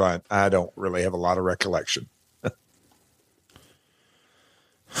 Dustin storyline, I don't really have a lot of recollection.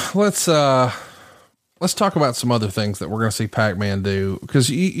 Let's talk about some other things that we're going to see Pac-Man do, because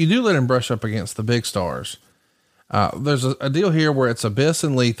you do let him brush up against the big stars. There's a deal here where it's Abyss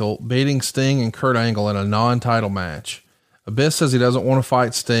and Lethal beating Sting and Kurt Angle in a non-title match. Abyss says he doesn't want to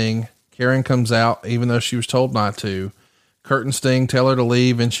fight Sting. Karen comes out, even though she was told not to. Kurt and Sting tell her to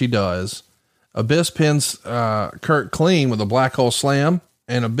leave, and she does. Abyss pins Kurt clean with a black hole slam,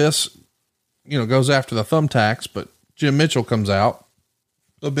 and Abyss, goes after the thumbtacks, but Jim Mitchell comes out.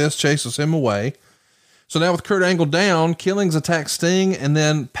 Abyss chases him away. So now with Kurt Angle down, Killings attacks Sting, and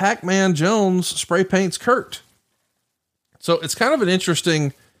then Pac-Man Jones spray paints Kurt. So it's kind of an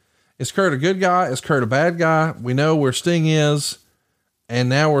interesting, is Kurt a good guy? Is Kurt a bad guy? We know where Sting is. And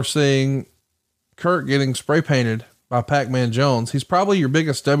now we're seeing Kurt getting spray painted by Pac-Man Jones. He's probably your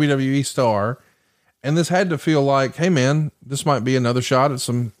biggest WWE star. And this had to feel like, hey man, this might be another shot at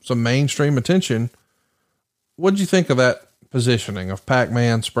some mainstream attention. What did you think of that positioning of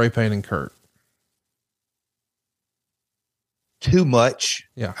Pac-Man spray painting Kurt? Too much.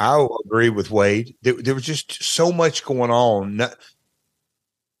 Yeah. I'll agree with Wade. There was just so much going on.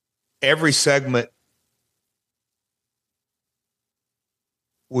 Every segment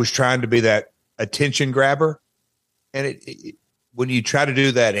was trying to be that attention grabber. And it when you try to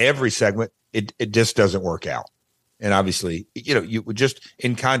do that every segment, it just doesn't work out. And obviously, you would just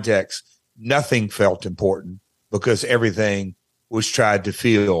in context, nothing felt important because everything was tried to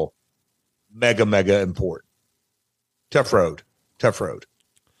feel mega, mega important. Tough road.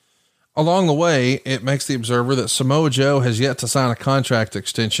 Along the way, it makes the observer that Samoa Joe has yet to sign a contract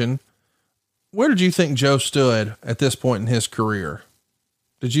extension. Where did you think Joe stood at this point in his career?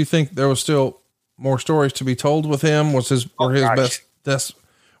 Did you think there was still more stories to be told with him? Were his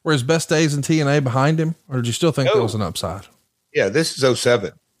best days in TNA behind him, or did you still think there was an upside? Yeah, this is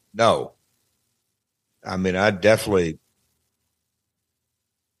 07. No. I mean,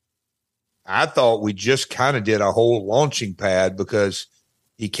 I thought we just kind of did a whole launching pad because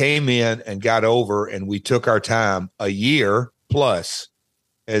he came in and got over, and we took our time a year plus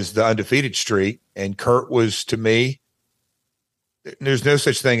as the undefeated streak. And Kurt was, to me, there's no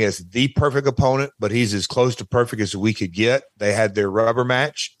such thing as the perfect opponent, but he's as close to perfect as we could get. They had their rubber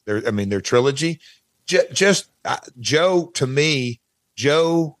match, their trilogy. Joe, to me,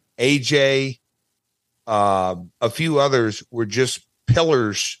 AJ, a few others were just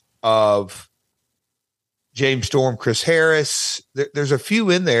pillars of James Storm, Chris Harris. There's a few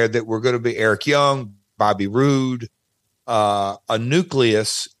in there that were going to be Eric Young, Bobby Roode, a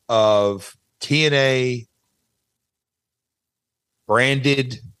nucleus of TNA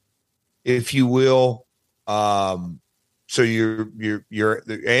branded, if you will. So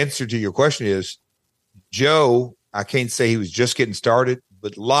the answer to your question is Joe. I can't say he was just getting started,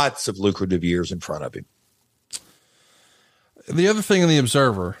 but lots of lucrative years in front of him. The other thing in the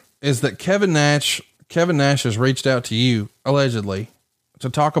Observer is that Kevin Nash has reached out to you allegedly to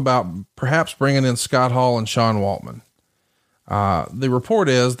talk about perhaps bringing in Scott Hall and Sean Waltman. The report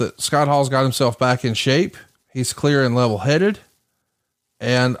is that Scott Hall's got himself back in shape. He's clear and level headed.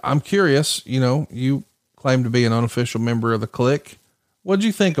 And I'm curious, you claim to be an unofficial member of the clique. What did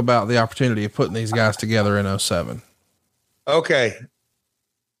you think about the opportunity of putting these guys together in 07? Okay.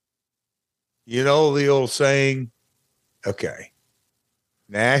 You know, the old saying, okay,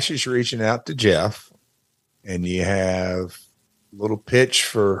 Nash is reaching out to Jeff, and you have a little pitch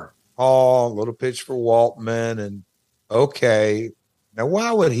for Hall, a little pitch for Waltman. And okay, now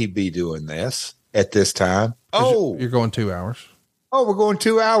why would he be doing this at this time? Oh, you're going 2 hours. Oh, we're going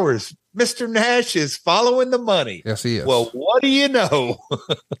 2 hours. Mr. Nash is following the money. Yes, he is. Well, what do you know?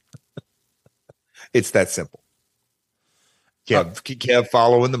 It's that simple. Kev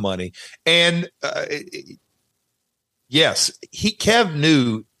following the money. And yes, Kev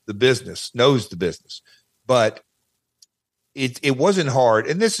knows the business, but it wasn't hard.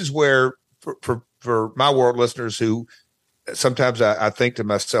 And this is where for my world listeners who sometimes I think to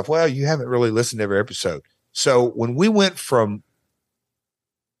myself, well, you haven't really listened to every episode. So when we went from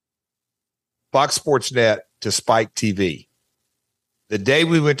Fox Sports Net to Spike TV, the day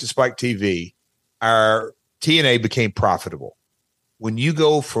we went to Spike TV, our TNA became profitable. When you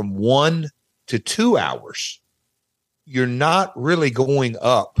go from 1 to 2 hours, you're not really going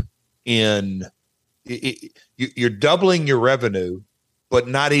up you're doubling your revenue, but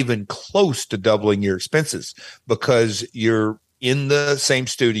not even close to doubling your expenses because you're in the same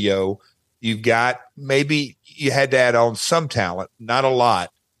studio. You've got, maybe you had to add on some talent, not a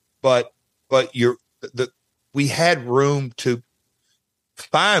lot, but we had room to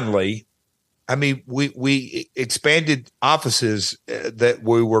finally, I mean, we expanded offices that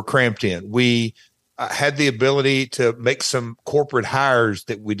we were cramped in. We had the ability to make some corporate hires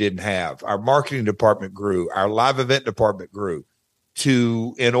that we didn't have. Our marketing department grew. Our live event department grew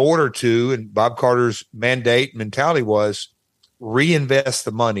in order to, and Bob Carter's mentality was reinvest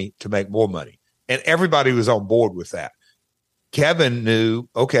the money to make more money. And everybody was on board with that. Kevin knew,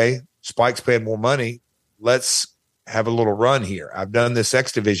 okay, Spike's paying more money. Let's have a little run here. I've done this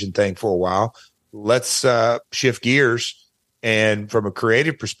X Division thing for a while. Let's shift gears. And from a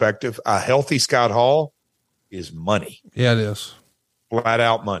creative perspective, a healthy Scott Hall is money. Yeah, it is. Flat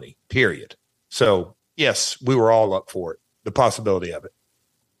out money, period. So, yes, we were all up for it, the possibility of it.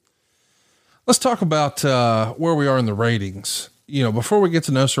 Let's talk about where we are in the ratings. You know, before we get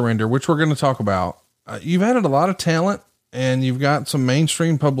to No Surrender, which we're going to talk about, you've added a lot of talent and you've got some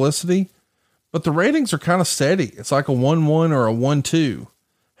mainstream publicity, but the ratings are kind of steady. It's like a 1-1 or a 1-2.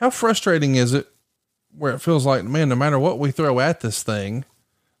 How frustrating is it where it feels like, man, no matter what we throw at this thing,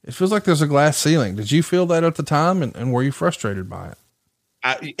 it feels like there's a glass ceiling. Did you feel that at the time, and were you frustrated by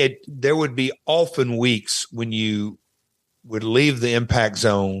it? There would be often weeks when you would leave the impact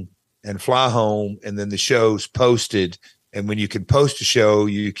zone and fly home, and then the show's posted. And when you can post a show,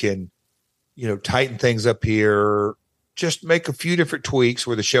 you can, tighten things up here, just make a few different tweaks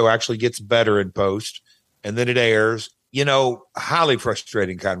where the show actually gets better in post, and then it airs. Highly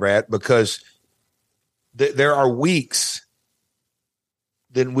frustrating, Conrad, because there are weeks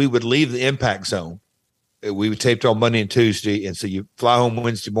then we would leave the impact zone. We would tape on Monday and Tuesday. And so you fly home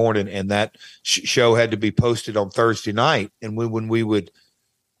Wednesday morning, and that show had to be posted on Thursday night. And when we would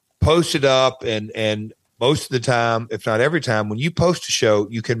post it up, and most of the time, if not every time, when you post a show,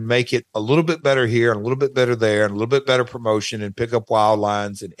 you can make it a little bit better here and a little bit better there and a little bit better promotion and pick up wild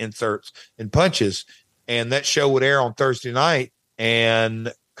lines and inserts and punches. And that show would air on Thursday night,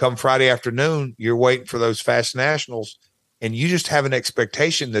 and come Friday afternoon, you're waiting for those Fast Nationals, and you just have an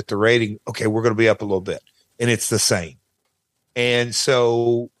expectation that the rating, okay, we're going to be up a little bit, and it's the same. And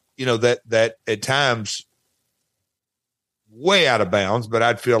so, that at times way out of bounds, but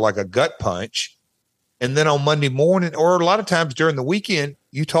I'd feel like a gut punch. And then on Monday morning, or a lot of times during the weekend,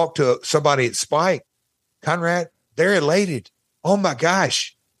 you talk to somebody at Spike, Conrad, they're elated. Oh my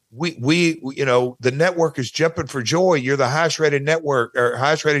gosh. We the network is jumping for joy. You're the highest rated network, or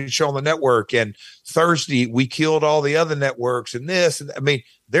highest rated show on the network. And Thursday we killed all the other networks and this. And I mean,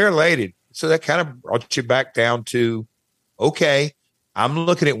 they're elated. So that kind of brought you back down to, okay, I'm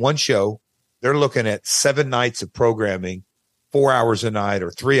looking at one show. They're looking at 7 nights of programming, 4 hours a night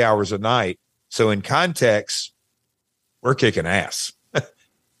or 3 hours a night. So in context, we're kicking ass.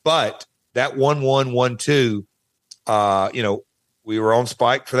 But that 1-1, 1-2, we were on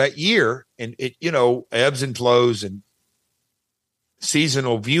Spike for that year, and it, ebbs and flows and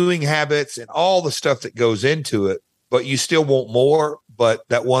seasonal viewing habits and all the stuff that goes into it, but you still want more. But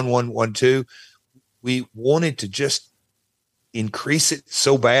that 1-1, 1-2, we wanted to just increase it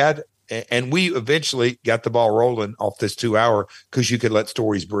so bad. And we eventually got the ball rolling off this 2 hour because you could let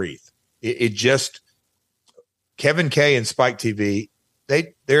stories breathe. It just, Kevin Kay and Spike TV,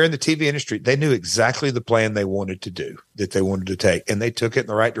 they're in the TV industry. They knew exactly the plan they wanted to do, that they wanted to take, and they took it in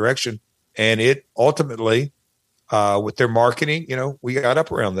the right direction. And it ultimately, with their marketing, we got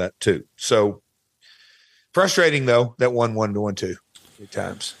up around that too. So frustrating though, that 1-1 to 1-2 at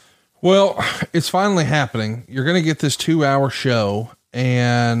times. Well, it's finally happening. You're going to get this 2 hour show,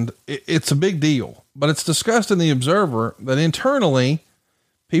 and it's a big deal, but it's discussed in the Observer that internally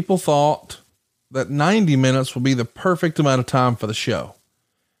people thought that 90 minutes would be the perfect amount of time for the show.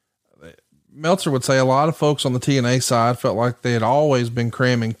 Meltzer would say a lot of folks on the TNA side felt like they had always been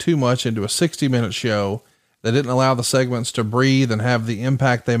cramming too much into a 60-minute show that didn't allow the segments to breathe and have the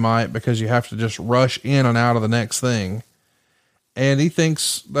impact they might, because you have to just rush in and out of the next thing. And he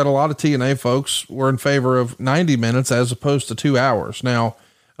thinks that a lot of TNA folks were in favor of 90 minutes as opposed to 2 hours. Now,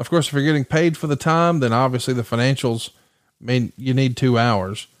 of course, if you're getting paid for the time, then obviously the financials mean you need 2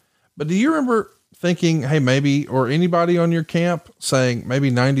 hours. But do you remember thinking, hey, maybe, or anybody on your camp saying maybe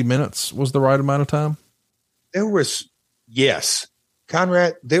 90 minutes was the right amount of time? Yes,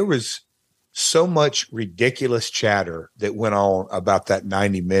 Conrad, there was so much ridiculous chatter that went on about that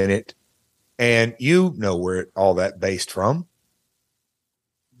 90 minute. And where all that based from.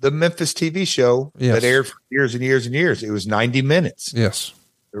 The Memphis TV show that aired for years and years and years. It was 90 minutes. Yes.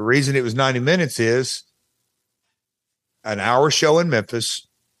 The reason it was 90 minutes is an hour show in Memphis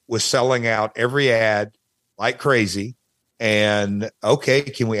was selling out every ad like crazy. And okay,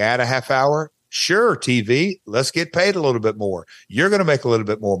 can we add a half hour? Sure, TV, let's get paid a little bit more. You're going to make a little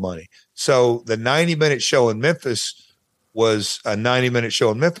bit more money. So the 90-minute show in Memphis was a 90-minute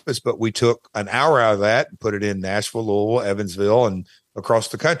show in Memphis, but we took an hour out of that and put it in Nashville, Louisville, Evansville, and across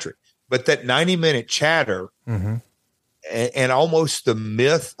the country. But that 90-minute chatter and almost the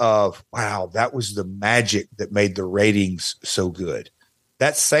myth of, wow, that was the magic that made the ratings so good.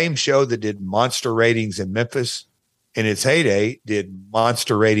 That same show that did monster ratings in Memphis in its heyday did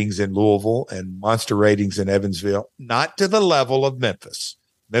monster ratings in Louisville and monster ratings in Evansville, not to the level of Memphis.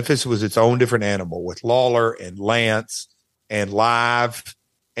 Memphis was its own different animal with Lawler and Lance and Live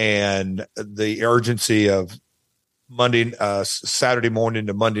and the urgency of Saturday morning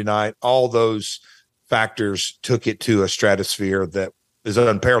to Monday night. All those factors took it to a stratosphere that is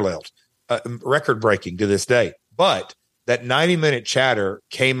unparalleled. record breaking to this day. But that 90-minute chatter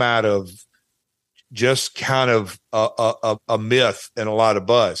came out of just kind of a myth and a lot of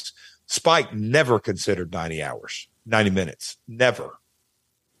buzz. Spike never considered 90 minutes. Never.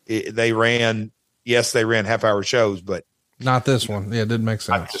 They ran half-hour shows, but not this one. Yeah, it didn't make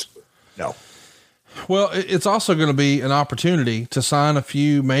sense. No. Well, it's also going to be an opportunity to sign a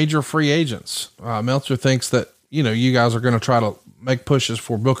few major free agents. Meltzer thinks that, you guys are going to try to make pushes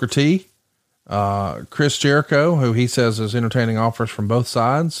for Booker T, Chris Jericho, who he says is entertaining offers from both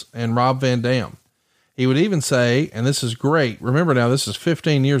sides, and Rob Van Dam. He would even say, and this is great, remember now, this is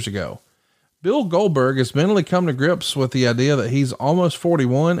 15 years ago, Bill Goldberg has mentally come to grips with the idea that he's almost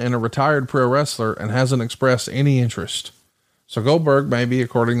 41 and a retired pro wrestler and hasn't expressed any interest. So Goldberg, maybe,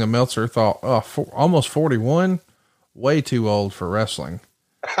 according to Meltzer, thought, almost 41, way too old for wrestling.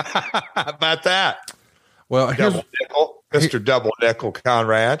 How about that? Well, Mr. Double Nickel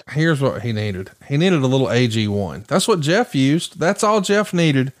Conrad. Here's what he needed. He needed a little AG1. That's what Jeff used. That's all Jeff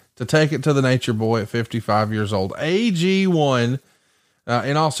needed to take it to the Nature Boy at 55 years old. AG1.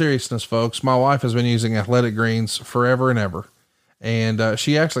 In all seriousness, folks, my wife has been using Athletic Greens forever and ever. And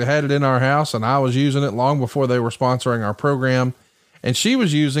she actually had it in our house, and I was using it long before they were sponsoring our program. And she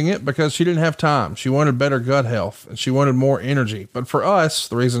was using it because she didn't have time. She wanted better gut health and she wanted more energy. But for us,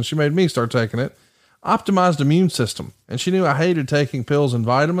 the reason she made me start taking it, optimized immune system. And she knew I hated taking pills and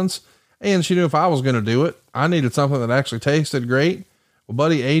vitamins. And she knew if I was going to do it, I needed something that actually tasted great. Well,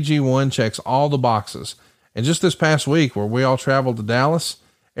 buddy, AG1 checks all the boxes. And just this past week where we all traveled to Dallas,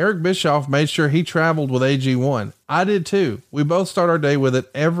 Eric Bischoff made sure he traveled with AG1. I did too. We both start our day with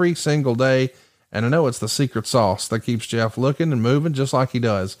it every single day. And I know it's the secret sauce that keeps Jeff looking and moving just like he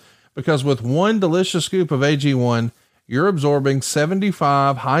does. Because with one delicious scoop of AG1, you're absorbing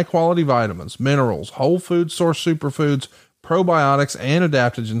 75 high quality vitamins, minerals, whole food source superfoods, probiotics, and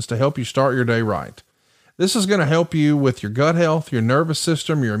adaptogens to help you start your day right. This is going to help you with your gut health, your nervous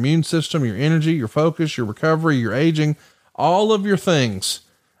system, your immune system, your energy, your focus, your recovery, your aging, all of your things.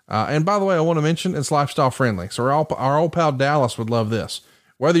 And by the way, I want to mention it's lifestyle friendly. So our old pal Dallas would love this.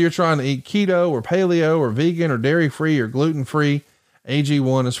 Whether you're trying to eat keto or paleo or vegan or dairy free or gluten free,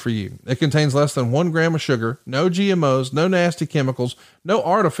 AG1 is for you. It contains less than 1 gram of sugar, no GMOs, no nasty chemicals, no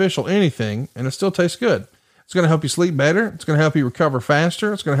artificial anything, and it still tastes good. It's going to help you sleep better. It's going to help you recover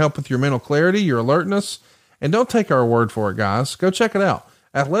faster. It's going to help with your mental clarity, your alertness. And don't take our word for it, guys. Go check it out.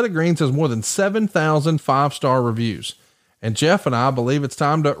 Athletic Greens has more than 7,000 5-star reviews. And Jeff and I believe it's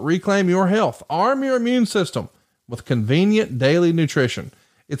time to reclaim your health. Arm your immune system with convenient daily nutrition.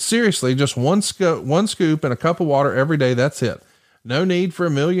 It's seriously just one scoop in a cup of water every day. That's it. No need for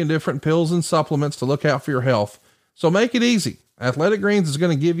a million different pills and supplements to look out for your health. So make it easy. Athletic Greens is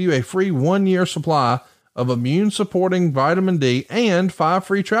going to give you a free 1-year supply of immune supporting vitamin D and 5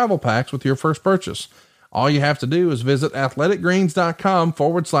 free travel packs with your first purchase. All you have to do is visit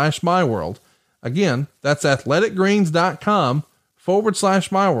athleticgreens.com/myworld. Again, that's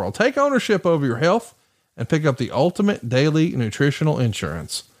athleticgreens.com/myworld. Take ownership over your health and pick up the ultimate daily nutritional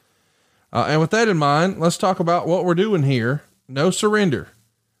insurance. And with that in mind, let's talk about what we're doing here. No surrender.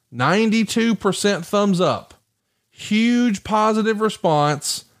 92% thumbs up. Huge positive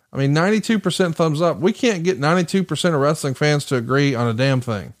response. 92% thumbs up. We can't get 92% of wrestling fans to agree on a damn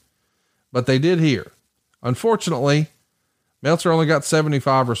thing, but they did here. Unfortunately, Meltzer only got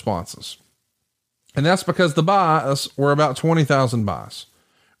 75 responses. And that's because the buys were about 20,000 buys,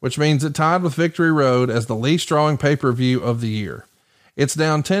 which means it tied with Victory Road as the least drawing pay-per-view of the year. It's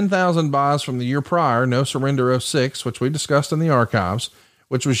down 10,000 buys from the year prior, No Surrender 06, which we discussed in the archives,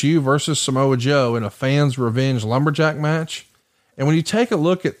 which was you versus Samoa Joe in a fans revenge lumberjack match. And when you take a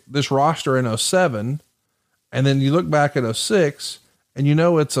look at this roster in 07, and then you look back at 06, and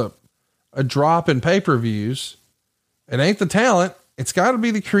it's a drop in pay-per-views, it ain't the talent. It's got to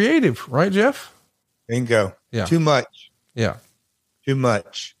be the creative, right, Jeff? Bingo. Yeah. Too much. Yeah. Too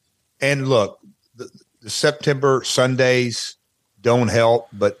much. And look, the September Sundays don't help,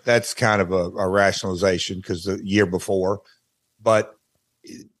 but that's kind of a rationalization because the year before. But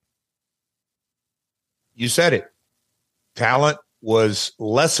you said it. Talent was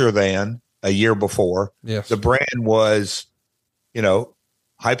lesser than a year before. Yes. The brand was,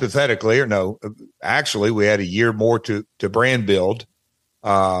 hypothetically, or no, actually we had a year more to brand build.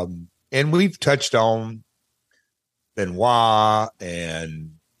 And we've touched on Benoit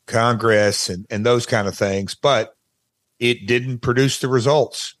and Congress and those kind of things, but it didn't produce the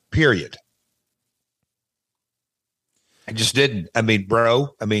results, period. It just didn't.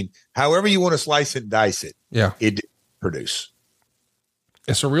 However you want to slice it and dice it. Yeah. It didn't produce.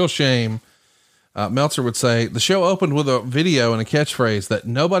 It's a real shame Meltzer would say the show opened with a video and a catchphrase that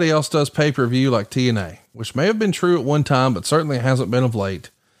nobody else does pay-per-view like TNA, which may have been true at one time, but certainly hasn't been of late.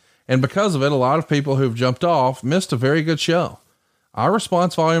 And because of it, a lot of people who've jumped off missed a very good show. Our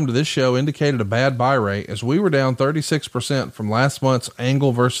response volume to this show indicated a bad buy rate as we were down 36% from last month's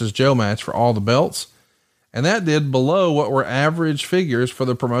Angle versus Joe match for all the belts. And that did below what were average figures for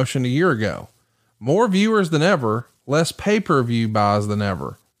the promotion a year ago. More viewers than ever, less pay-per-view buys than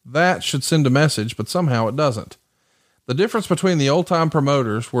ever. That should send a message, but somehow it doesn't. The difference between the old-time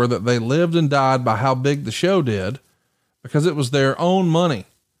promoters were that they lived and died by how big the show did, because it was their own money.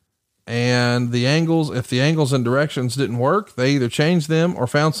 And the angles, if the angles and directions didn't work, they either changed them or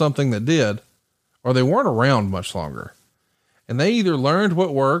found something that did, or they weren't around much longer. And they either learned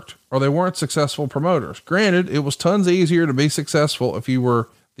what worked or they weren't successful promoters. Granted, it was tons easier to be successful if you were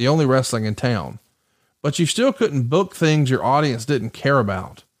the only wrestling in town, but you still couldn't book things your audience didn't care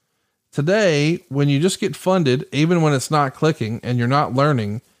about. Today, when you just get funded, even when it's not clicking and you're not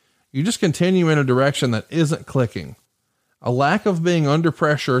learning, you just continue in a direction that isn't clicking. A lack of being under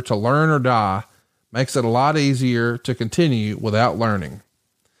pressure to learn or die makes it a lot easier to continue without learning.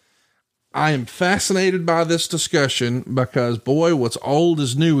 I am fascinated by this discussion because, boy, what's old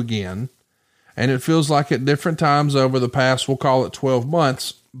is new again. And it feels like at different times over the past, we'll call it 12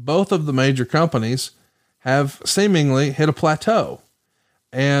 months, both of the major companies have seemingly hit a plateau,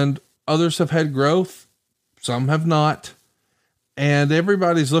 and others have had growth. Some have not. And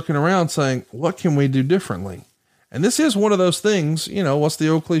everybody's looking around saying, what can we do differently? And this is one of those things, you know, what's the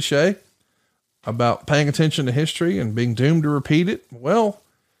old cliche about paying attention to history and being doomed to repeat it? Well,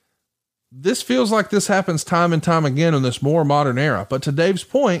 this feels like this happens time and time again in this more modern era. But to Dave's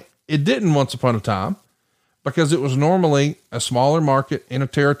point, it didn't once upon a time, because it was normally a smaller market in a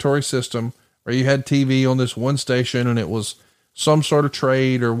territory system where you had TV on this one station and it was some sort of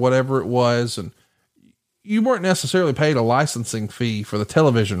trade or whatever it was. And you weren't necessarily paid a licensing fee for the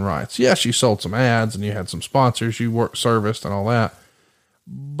television rights. Yes, you sold some ads and you had some sponsors, you worked serviced and all that,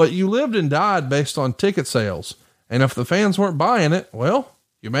 but you lived and died based on ticket sales. And if the fans weren't buying it, well,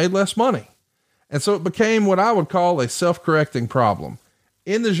 you made less money. And so it became what I would call a self-correcting problem.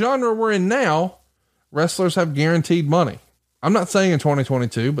 In the genre we're in now, wrestlers have guaranteed money. I'm not saying in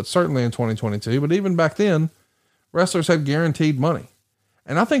 2022, but certainly in 2022, but even back then, wrestlers had guaranteed money.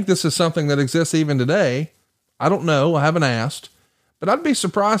 And I think this is something that exists even today. I don't know. I haven't asked, but I'd be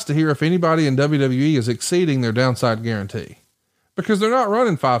surprised to hear if anybody in WWE is exceeding their downside guarantee, because they're not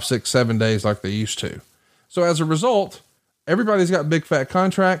running 5, 6, 7 days like they used to. So as a result, everybody's got big fat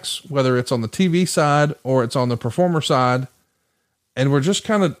contracts, whether it's on the TV side or it's on the performer side. And we're just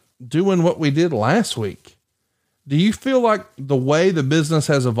kind of doing what we did last week. Do you feel like the way the business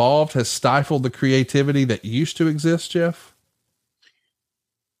has evolved has stifled the creativity that used to exist, Jeff?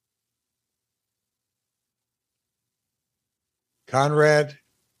 Conrad,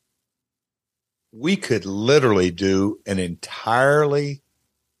 we could literally do an entirely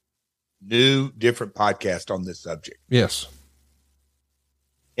new, different podcast on this subject. Yes.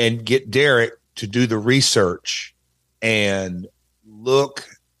 And get Derek to do the research and look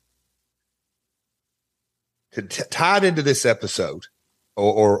tied into this episode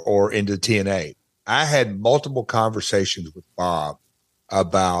or into TNA. I had multiple conversations with Bob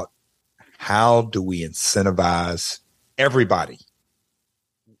about how do we incentivize everybody.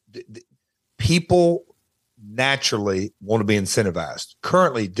 People naturally want to be incentivized.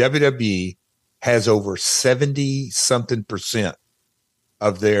 Currently, WWE has over 70-something%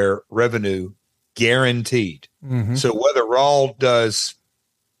 of their revenue guaranteed. Mm-hmm. So whether Raw does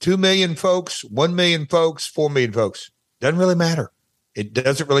 2 million folks, 1 million folks, 4 million folks, doesn't really matter. It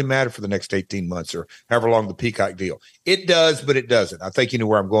doesn't really matter for the next 18 months or however long the Peacock deal. It does, but it doesn't. I think you know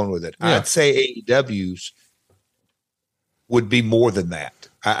where I'm going with it. Yeah. I'd say AEW's would be more than that.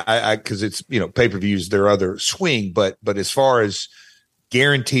 Cause it's, you know, pay-per-views, their other swing, but as far as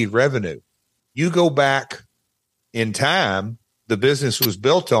guaranteed revenue, you go back in time, the business was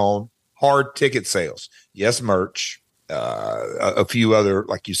built on hard ticket sales. Yes, merch, a few other,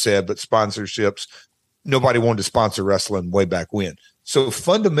 like you said, but sponsorships. Nobody wanted to sponsor wrestling way back when. So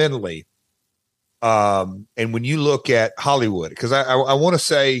fundamentally, and when you look at Hollywood, because I want to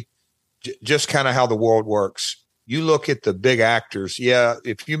say just kind of how the world works. You look at the big actors. Yeah,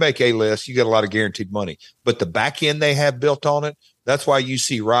 if you make A-list, you get a lot of guaranteed money. But the back end they have built on it, that's why you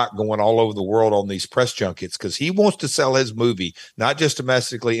see Rock going all over the world on these press junkets, because he wants to sell his movie, not just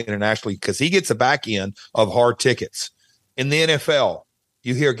domestically, internationally, because he gets a back end of hard tickets. In the NFL,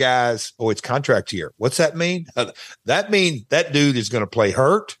 you hear guys, oh, it's contract year. What's that mean? That means that dude is going to play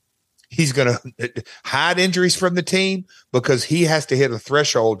hurt. he's going to hide injuries from the team because he has to hit a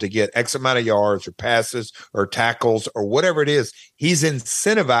threshold to get X amount of yards or passes or tackles or whatever it is. He's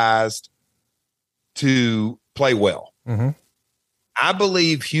incentivized to play well. Mm-hmm. I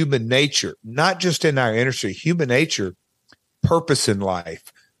believe human nature, not just in our industry, human nature, purpose in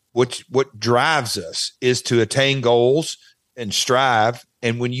life, what drives us is to attain goals and strive.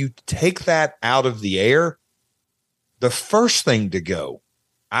 And when you take that out of the air, the first thing to go,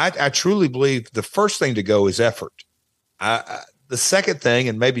 I truly believe the first thing to go is effort. The second thing,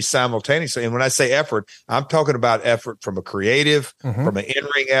 and maybe simultaneously, and when I say effort, I'm talking about effort from a creative, from an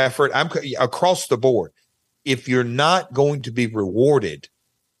in-ring effort. I'm across the board. If you're not going to be rewarded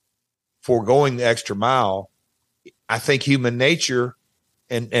for going the extra mile, I think human nature,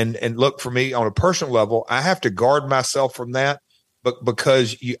 and look, for me on a personal level, I have to guard myself from that, but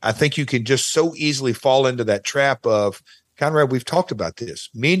because I think you can just so easily fall into that trap of, Conrad, we've talked about this.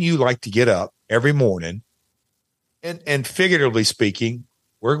 Me and you like to get up every morning, and figuratively speaking,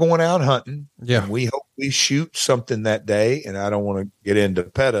 we're going out hunting. Yeah. And we hope we shoot something that day. And I don't want to get into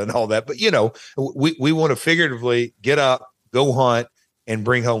PETA and all that, but we want to figuratively get up, go hunt, and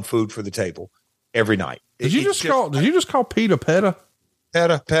bring home food for the table every night. Did you just call PETA PETA?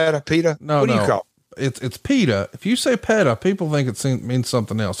 PETA? No, what do you call it? It's PETA. If you say PETA, people think it means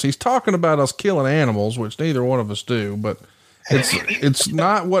something else. He's talking about us killing animals, which neither one of us do, but it's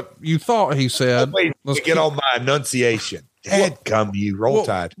not what you thought he said. Wait, get on my enunciation. Come you, Roll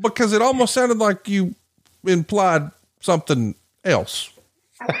Tide. Because it almost sounded like you implied something else.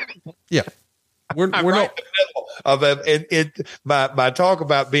 Yeah. We're right not of my talk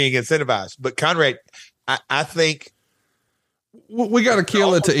about being incentivized, but Conrad, I think we got to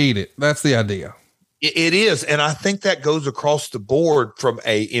kill it to eat it. That's the idea. It is. And I think that goes across the board from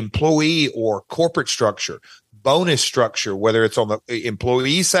a employee or corporate structure, bonus structure, whether it's on the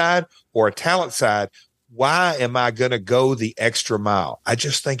employee side or a talent side. Why am I going to go the extra mile? I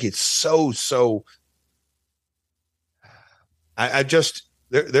just think it's so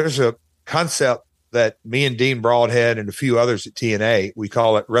there's a concept that me and Dean Broadhead and a few others at TNA, we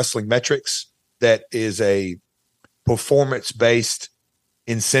call it wrestling metrics. That is a performance-based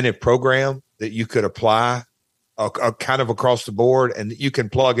incentive program that you could apply kind of across the board, and you can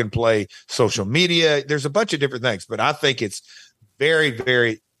plug and play social media. There's a bunch of different things, but I think it's very,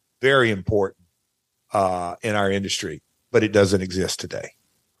 very, very important in our industry, but it doesn't exist today.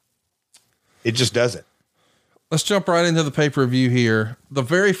 It just doesn't. Let's jump right into the pay-per-view here. The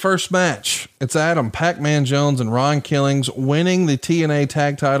very first match, it's Adam Pac-Man Jones and Ron Killings winning the TNA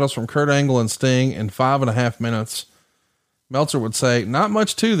tag titles from Kurt Angle and Sting in 5.5 minutes. Meltzer would say, not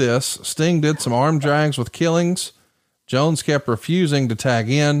much to this. Sting did some arm drags with Killings. Jones kept refusing to tag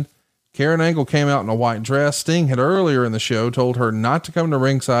in. Karen Angle came out in a white dress. Sting had earlier in the show told her not to come to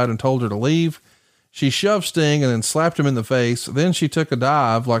ringside and told her to leave. She shoved Sting and then slapped him in the face. Then she took a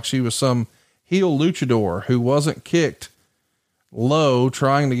dive like she was some heel luchador who wasn't kicked low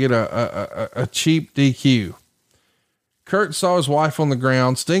trying to get a cheap DQ. Kurt saw his wife on the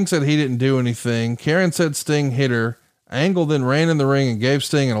ground. Sting said he didn't do anything. Karen said Sting hit her. Angle then ran in the ring and gave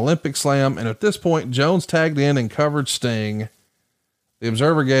Sting an Olympic slam. And at this point, Jones tagged in and covered Sting. The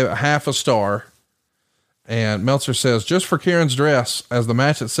Observer gave it 0.5 star. And Meltzer says, just for Karen's dress, as the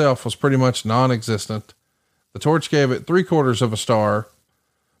match itself was pretty much non-existent. The Torch gave it 3/4 star.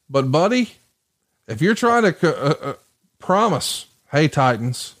 But buddy, if you're trying to promise, hey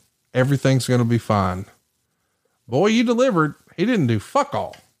Titans, everything's going to be fine. Boy, you delivered. He didn't do fuck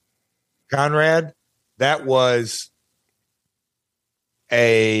all. Conrad, that was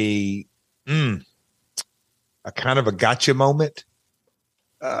a kind of a gotcha moment.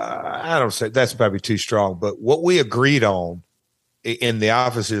 I don't say that's probably too strong, but what we agreed on in the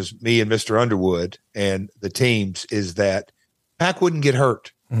offices, me and Mr. Underwood and the teams, is that Pac wouldn't get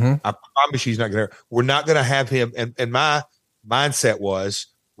hurt. Mm-hmm. I promise you he's not going to hurt. We're not going to have him. And my mindset was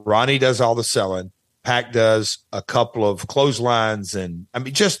Ronnie does all the selling. Pac does a couple of clotheslines and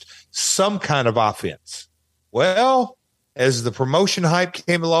just some kind of offense. Well, as the promotion hype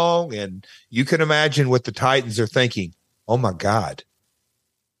came along, and you can imagine what the Titans are thinking, oh my God,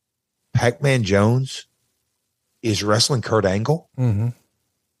 Pac-Man Jones is wrestling Kurt Angle. Mm-hmm.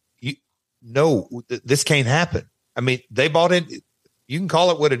 This can't happen. I mean, they bought in. You can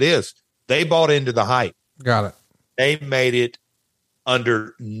call it what it is. They bought into the hype. Got it. They made it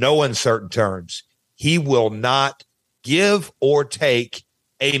under no uncertain terms. He will not give or take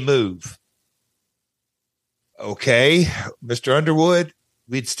a move. Okay, Mr. Underwood,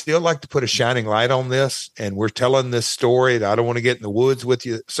 we'd still like to put a shining light on this, and we're telling this story. I don't want to get in the woods with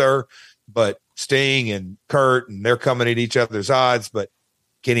you, sir, but Sting and Kurt, and they're coming at each other's odds, but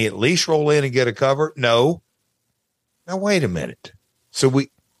Can he at least roll in and get a cover? No. Now, wait a minute. So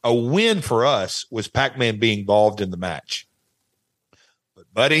a win for us was Pac-Man being involved in the match.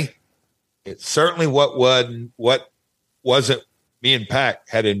 But, buddy, it's certainly what wasn't me and Pac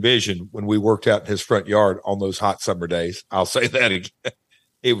had envisioned when we worked out in his front yard on those hot summer days. I'll say that again.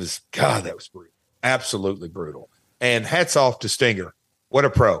 It was, God, that was brutal. Absolutely brutal. And hats off to Stinger. What a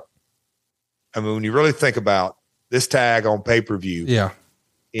pro. I mean, when you really think about this tag on pay-per-view, yeah,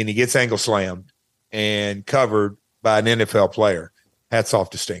 and he gets angle slammed and covered by an NFL player, hats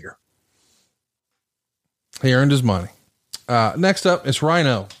off to Stinger. He earned his money. Next up is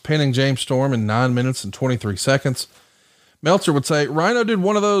Rhino pinning James Storm in 9 minutes and 23 seconds. Meltzer would say Rhino did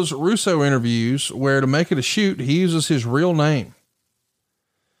one of those Russo interviews where to make it a shoot, he uses his real name.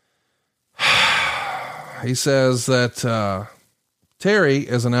 He says that, Terry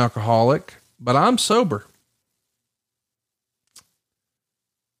is an alcoholic, but I'm sober.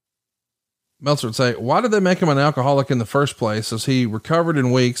 Meltzer would say, why did they make him an alcoholic in the first place, as he recovered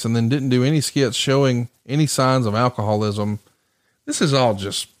in weeks and then didn't do any skits showing any signs of alcoholism? This is all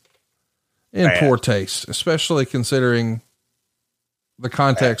just in poor taste, especially considering the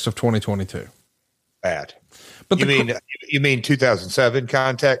context of 2022. Bad. But you mean 2007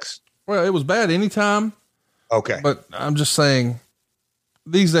 context? Well, it was bad anytime. Okay. But I'm just saying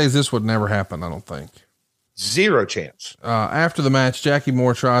these days, this would never happen. I don't think. Zero chance. After the match, Jackie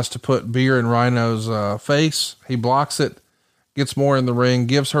Moore tries to put beer in Rhino's face. He blocks it, gets Moore in the ring,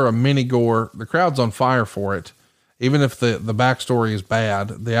 gives her a mini gore. The crowd's on fire for it. Even if the backstory is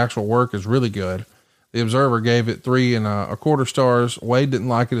bad, the actual work is really good. The Observer gave it 3 1/4 stars. Wade didn't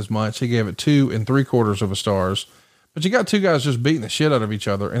like it as much. He gave it 2 3/4 stars. But you got two guys just beating the shit out of each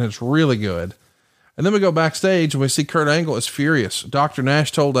other, and it's really good. And then we go backstage and we see Kurt Angle is furious. Dr.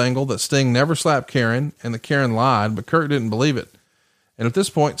 Nash told Angle that Sting never slapped Karen and that Karen lied, but Kurt didn't believe it. And at this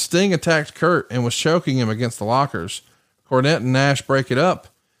point, Sting attacked Kurt and was choking him against the lockers. Cornette and Nash break it up.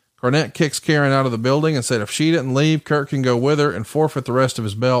 Cornette kicks Karen out of the building and said if she didn't leave, Kurt can go with her and forfeit the rest of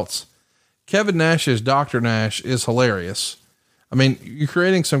his belts. Kevin Nash's Dr. Nash is hilarious. I mean, you're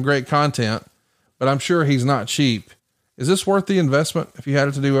creating some great content, but I'm sure he's not cheap. Is this worth the investment if you had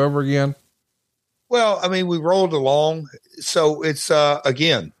it to do over again? Well, I mean, we rolled along. So it's,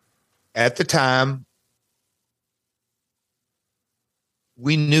 again, at the time,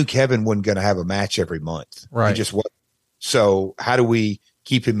 we knew Kevin wasn't going to have a match every month. Right. He just wasn't. So how do we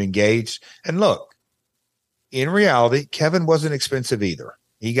keep him engaged? And look, in reality, Kevin wasn't expensive either.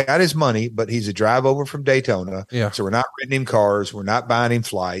 He got his money, but he's a drive over from Daytona. Yeah. So we're not renting him cars. We're not buying him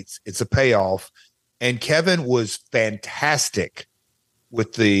flights. It's a payoff. And Kevin was fantastic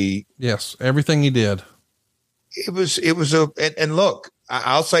with yes, everything he did. It was and look,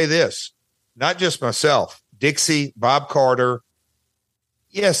 I'll say this, not just myself, Dixie, Bob Carter.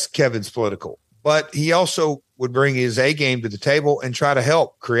 Yes, Kevin's political, but he also would bring his A game to the table and try to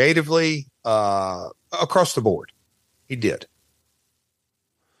help creatively, across the board. He did.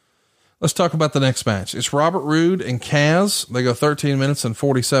 Let's talk about the next match. It's Robert Roode and Kaz. They go 13 minutes and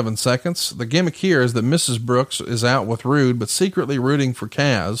 47 seconds. The gimmick here is that Mrs. Brooks is out with Roode, but secretly rooting for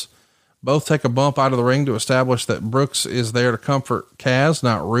Kaz. Both take a bump out of the ring to establish that Brooks is there to comfort Kaz,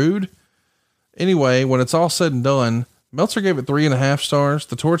 not Roode. Anyway, when it's all said and done, Meltzer gave it 3.5 stars.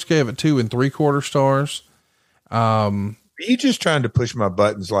 The Torch gave it 2 3/4 stars. Are you just trying to push my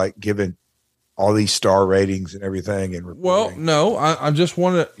buttons, like giving all these star ratings and everything? And well, no, I just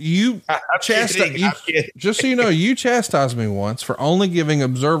wanted you just so you know, you chastised me once for only giving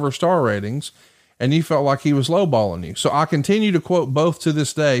Observer star ratings, and you felt like he was lowballing you. So I continue to quote both to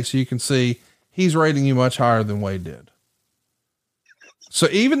this day, so you can see he's rating you much higher than Wade did. So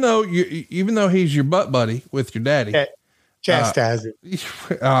even though he's your butt buddy with your daddy, chastising.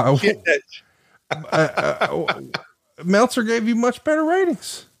 Meltzer gave you much better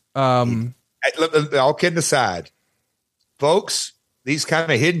ratings. All kidding aside, folks, these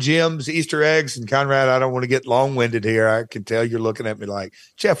kind of hidden gems, Easter eggs, and Conrad, I don't want to get long-winded here. I can tell you're looking at me like,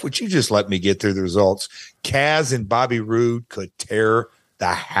 Jeff, would you just let me get through the results? Kaz and Bobby Roode could tear the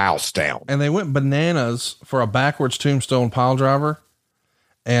house down. And they went bananas for a backwards tombstone pile driver.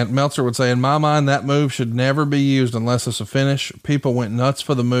 And Meltzer would say, in my mind, that move should never be used unless it's a finish. People went nuts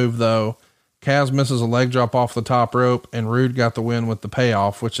for the move, though. Kaz misses a leg drop off the top rope, and Roode got the win with the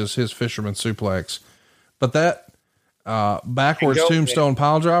payoff, which is his fisherman suplex. But that backwards tombstone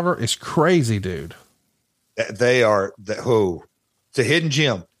pile driver is crazy, dude. It's a hidden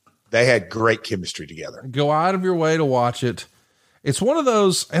gem. They had great chemistry together. Go out of your way to watch it. It's one of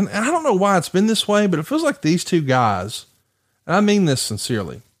those, and I don't know why it's been this way, but it feels like these two guys, and I mean this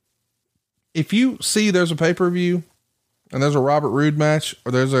sincerely. If you see there's a pay-per-view and there's a Robert Roode match,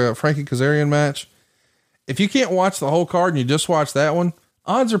 or there's a Frankie Kazarian match, if you can't watch the whole card and you just watch that one,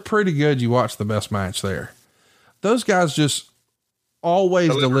 odds are pretty good you watch the best match there. Those guys just always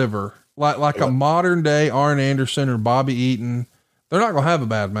deliver like a modern day Arn Anderson or Bobby Eaton. They're not going to have a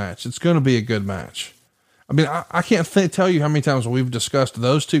bad match. It's going to be a good match. I mean, I can't tell you how many times we've discussed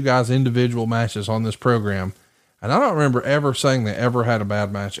those two guys' individual matches on this program. And I don't remember ever saying they ever had a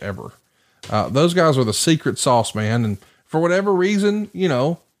bad match ever. Those guys are the secret sauce, man. And for whatever reason, you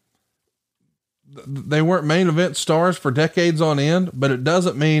know, they weren't main event stars for decades on end, but it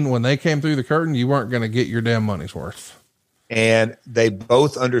doesn't mean when they came through the curtain, you weren't going to get your damn money's worth. And they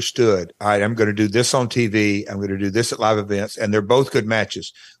both understood, all right, I'm going to do this on TV. I'm going to do this at live events. And they're both good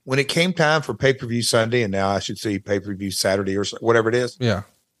matches. When it came time for pay-per-view Sunday, and now I should say pay-per-view Saturday or whatever it is. Yeah.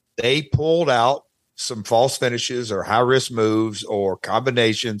 They pulled out some false finishes or high risk moves or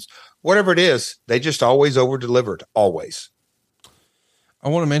combinations, whatever it is. They just always over delivered. Always. I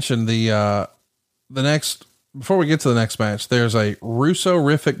want to mention the next, before we get to the next match, there's a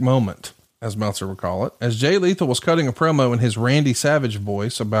Russo-rific moment, as Meltzer would call it, as Jay Lethal was cutting a promo in his Randy Savage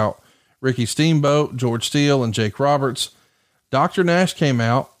voice about Ricky Steamboat, George Steele, and Jake Roberts. Dr. Nash came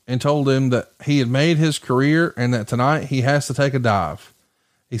out and told him that he had made his career and that tonight he has to take a dive.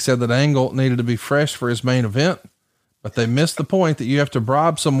 He said that Angle needed to be fresh for his main event, but they missed the point that you have to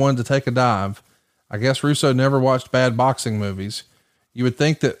bribe someone to take a dive. I guess Russo never watched bad boxing movies. You would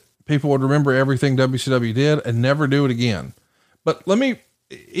think that people would remember everything WCW did and never do it again. But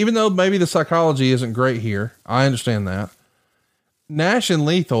even though maybe the psychology isn't great here, I understand that. Nash and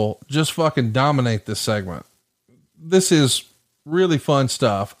Lethal just fucking dominate this segment. This is really fun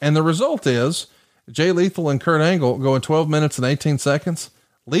stuff. And the result is Jay Lethal and Kurt Angle go in 12 minutes and 18 seconds.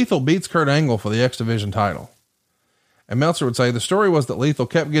 Lethal beats Kurt Angle for the X Division title. And Meltzer would say the story was that Lethal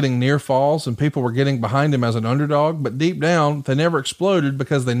kept getting near falls and people were getting behind him as an underdog, but deep down they never exploded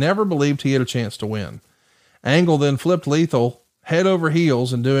because they never believed he had a chance to win. Angle then flipped Lethal head over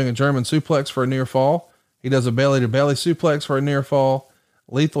heels and doing a German suplex for a near fall. He does a belly to belly suplex for a near fall.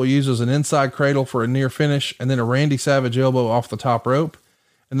 Lethal uses an inside cradle for a near finish and then a Randy Savage elbow off the top rope.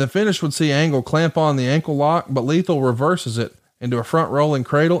 And the finish would see Angle clamp on the ankle lock, but Lethal reverses it into a front rolling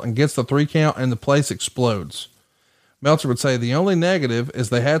cradle and gets the 3 count and the place explodes. Meltzer would say the only negative is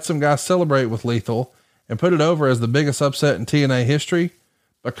they had some guys celebrate with Lethal and put it over as the biggest upset in TNA history,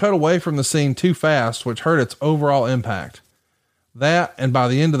 but cut away from the scene too fast, which hurt its overall impact. That, and by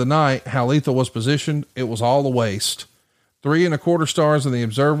the end of the night, how Lethal was positioned, it was all a waste. 3 1/4 stars in the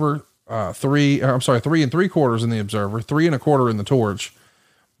Observer, 3 3/4 in the Observer, 3 1/4 in the Torch.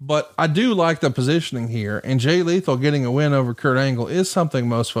 But I do like the positioning here, and Jay Lethal getting a win over Kurt Angle is something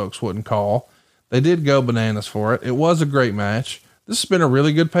most folks wouldn't call. They did go bananas for it. It was a great match. This has been a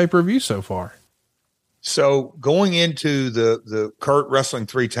really good pay-per-view so far. So going into the Kurt wrestling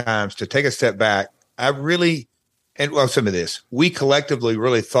 3 times, to take a step back, some of this, we collectively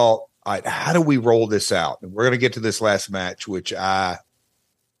really thought, all right, how do we roll this out? And we're going to get to this last match, which I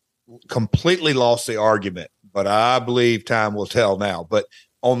completely lost the argument, but I believe time will tell now. But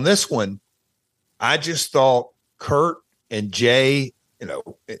on this one, I just thought Kurt and Jay,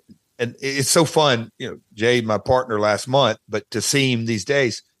 and it's so fun, Jay, my partner last month, but to see him these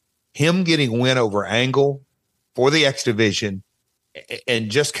days, him getting a win over Angle for the X Division and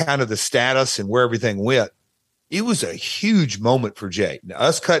just kind of the status and where everything went, it was a huge moment for Jay. Now,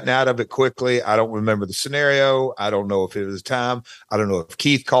 us cutting out of it quickly, I don't remember the scenario. I don't know if it was time. I don't know if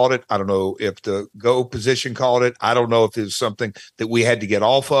Keith called it. I don't know if the Go position called it. I don't know if it was something that we had to get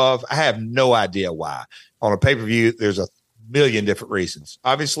off of. I have no idea why. On a pay-per-view, there's a million different reasons.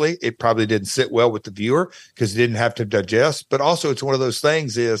 Obviously, it probably didn't sit well with the viewer because it didn't have to digest. But also, it's one of those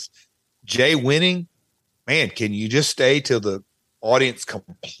things is Jay winning, man, can you just stay till the audience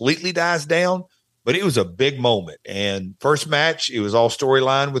completely dies down? But it was a big moment. And first match, it was all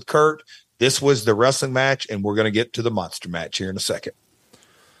storyline with Kurt. This was the wrestling match, and we're going to get to the monster match here in a second.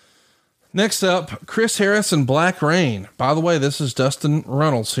 Next up, Chris Harris and Black Rain. By the way, this is Dustin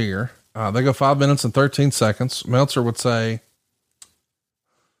Runnels here. They go 5 minutes and 13 seconds. Meltzer would say,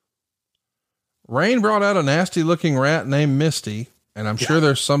 Rain brought out a nasty looking rat named Misty, and I'm sure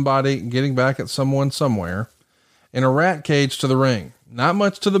there's somebody getting back at someone somewhere, in a rat cage to the ring. Not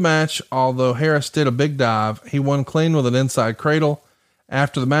much to the match, although Harris did a big dive. He won clean with an inside cradle.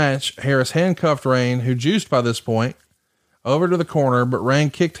 After the match, Harris handcuffed Rain, who juiced by this point, over to the corner, but Rain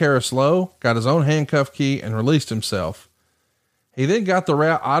kicked Harris low, got his own handcuff key, and released himself. He then got the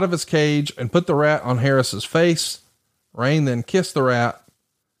rat out of his cage and put the rat on Harris's face. Rain then kissed the rat.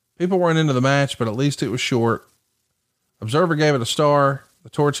 People weren't into the match, but at least it was short. Observer gave it a star. The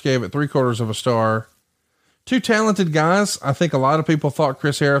Torch gave it 3/4 of a star. Two talented guys. I think a lot of people thought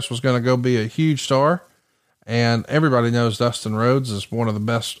Chris Harris was going to go be a huge star, and everybody knows Dustin Rhodes is one of the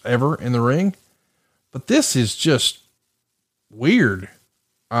best ever in the ring, but this is just weird.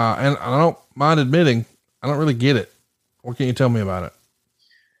 And I don't mind admitting, I don't really get it. What can you tell me about it?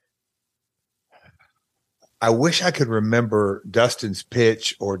 I wish I could remember Dustin's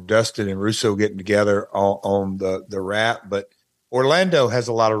pitch or Dustin and Russo getting together on the rap, but Orlando has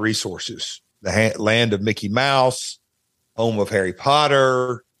a lot of resources. The land of Mickey Mouse, home of Harry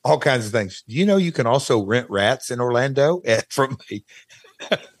Potter, all kinds of things. Do you know you can also rent rats in Orlando? From me,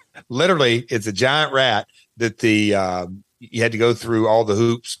 literally, it's a giant rat that you had to go through all the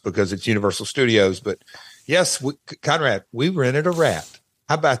hoops because it's Universal Studios. But yes, Conrad, we rented a rat.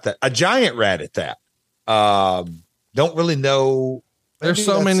 How about that? A giant rat at that. Don't really know. There's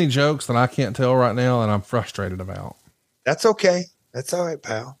so many jokes that I can't tell right now and I'm frustrated about. That's okay. That's all right,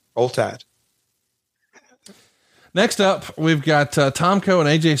 pal. Old Tide. Next up, we've got Tomko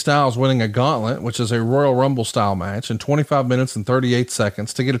and AJ Styles winning a gauntlet, which is a Royal Rumble style match in 25 minutes and 38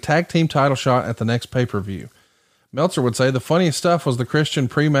 seconds to get a tag team title shot at the next pay-per-view. Meltzer would say the funniest stuff was the Christian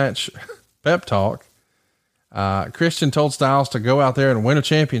pre-match pep talk. Christian told Styles to go out there and win a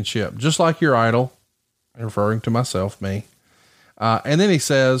championship, just like your idol, referring to myself, me. And then he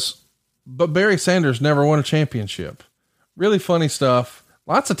says, but Barry Sanders never won a championship. Really funny stuff.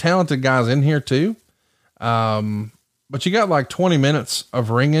 Lots of talented guys in here too. But you got like 20 minutes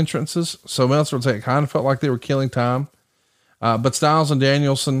of ring entrances. So Meltzer would say it kind of felt like they were killing time. But Styles and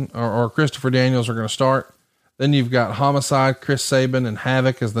Danielson or Christopher Daniels are going to start. Then you've got Homicide, Chris Sabin, and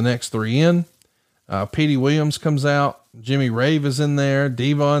Havoc as the next three in. Petey Williams comes out. Jimmy Rave is in there.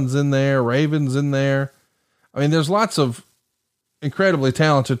 Devon's in there. Raven's in there. I mean, there's lots of incredibly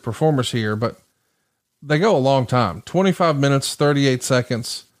talented performers here, but they go a long time. 25 minutes, 38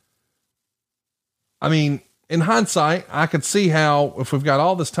 seconds. I mean, in hindsight, I could see how, if we've got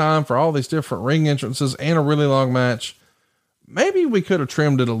all this time for all these different ring entrances and a really long match, maybe we could have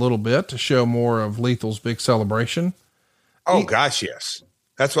trimmed it a little bit to show more of Lethal's big celebration. Oh gosh, yes.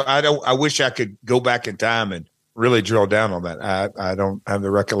 That's what I wish I could go back in time and really drill down on that. I don't have the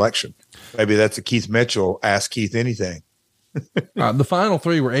recollection. Maybe that's a Keith Mitchell, ask Keith anything. The final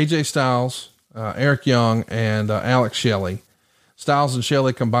three were AJ Styles, Eric Young, and Alex Shelley. Styles and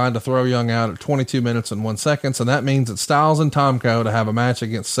Shelley combined to throw Young out at 22 minutes and 1 second. And that means it's Styles and Tomko to have a match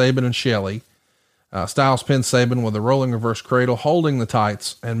against Sabin and Shelley. Styles pinned Sabin with a rolling reverse cradle, holding the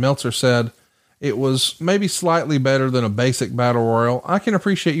tights. And Meltzer said it was maybe slightly better than a basic battle royal. I can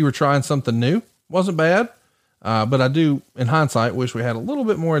appreciate you were trying something new. Wasn't bad. But I do, in hindsight, wish we had a little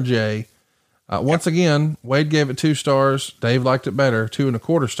bit more Jay. Once again, Wade gave it 2 stars. Dave liked it better,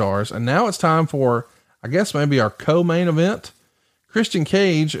 2.25 stars. And now it's time for, I guess, maybe our co-main event. Christian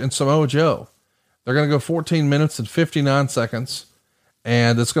Cage and Samoa Joe. They're going to go 14 minutes and 59 seconds,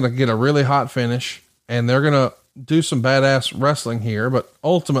 and it's going to get a really hot finish, and they're going to do some badass wrestling here, but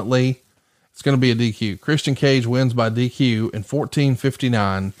ultimately it's going to be a DQ. Christian Cage wins by DQ in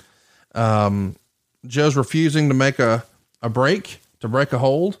 14:59. Joe's refusing to make a break, to break a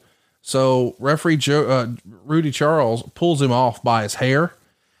hold. So referee Rudy Charles pulls him off by his hair.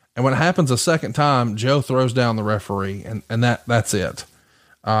 And when it happens a second time, Joe throws down the referee, and that's it.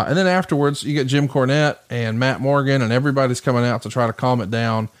 And then afterwards you get Jim Cornette and Matt Morgan, and everybody's coming out to try to calm it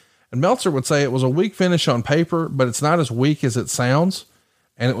down. And Meltzer would say it was a weak finish on paper, but it's not as weak as it sounds.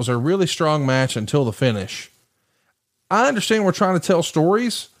 And it was a really strong match until the finish. I understand we're trying to tell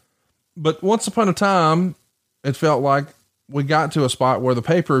stories, but once upon a time, it felt like we got to a spot where the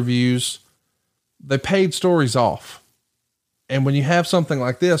pay-per-views, they paid stories off. And when you have something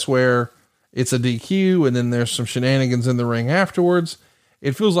like this, where it's a DQ and then there's some shenanigans in the ring afterwards,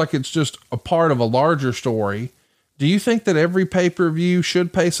 it feels like it's just a part of a larger story. Do you think that every pay-per-view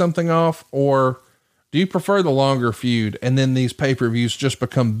should pay something off, or do you prefer the longer feud and then these pay-per-views just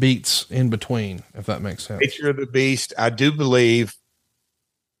become beats in between, if that makes sense? Nature of the beast. I do believe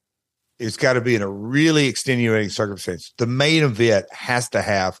it's got to be in a really extenuating circumstance. The main event has to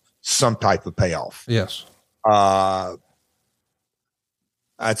have some type of payoff. Yes.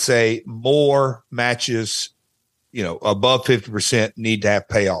 I'd say more matches, above 50% need to have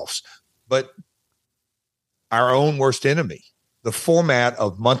payoffs, but our own worst enemy, the format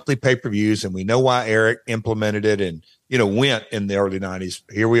of monthly pay-per-views. And we know why Eric implemented it and, went in the early 90s.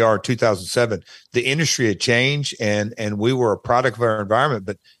 Here we are in 2007. The industry had changed and we were a product of our environment,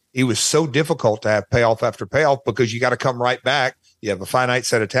 but it was so difficult to have payoff after payoff because you got to come right back. You have a finite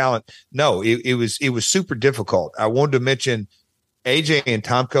set of talent. No, it was super difficult. I wanted to mention AJ and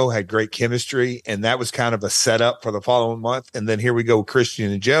Tomko had great chemistry, and that was kind of a setup for the following month. And then here we go,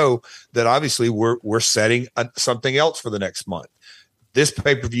 Christian and Joe, that obviously we're setting something else for the next month. This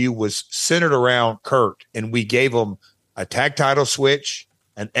pay-per-view was centered around Kurt, and we gave him a tag title switch,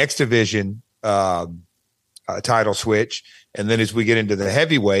 an X Division title switch, and then as we get into the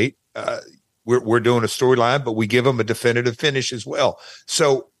heavyweight, we're doing a storyline, but we give him a definitive finish as well.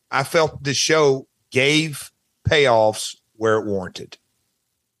 So I felt the show gave payoffs where it warranted.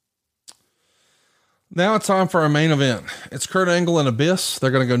 Now it's time for our main event. It's Kurt Angle and Abyss.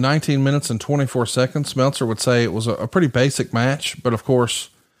 They're going to go 19 minutes and 24 seconds. Meltzer would say it was a pretty basic match, but of course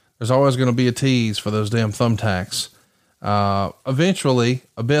there's always going to be a tease for those damn thumbtacks. Eventually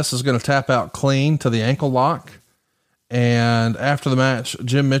Abyss is going to tap out clean to the ankle lock. And after the match,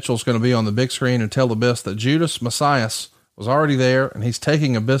 Jim Mitchell's going to be on the big screen and tell Abyss that Judas Messias was already there and he's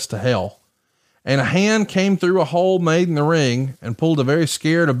taking Abyss to hell. And a hand came through a hole made in the ring and pulled a very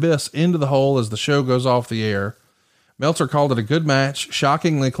scared Abyss into the hole as the show goes off the air. Meltzer called it a good match,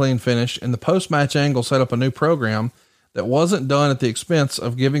 shockingly clean finish, and the post-match Angle set up a new program that wasn't done at the expense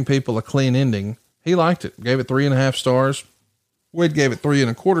of giving people a clean ending. He liked it, gave it 3.5 stars. Wade gave it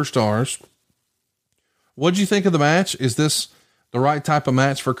 3.25 stars. What'd you think of the match? Is this the right type of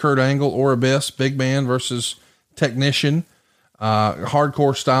match for Kurt Angle or Abyss? Big man versus technician,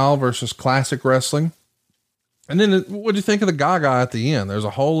 hardcore style versus classic wrestling. And then what do you think of the Gaga at the end? There's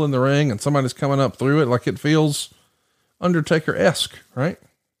a hole in the ring and somebody's coming up through it. Like it feels Undertaker-esque, right?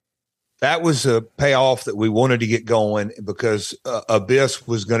 That was a payoff that we wanted to get going because Abyss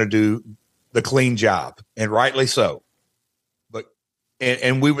was going to do the clean job, and rightly so. But,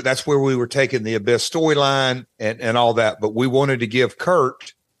 and that's where we were taking the Abyss storyline and all that. But we wanted to give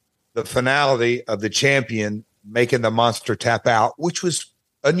Kurt the finality of the champion making the monster tap out, which was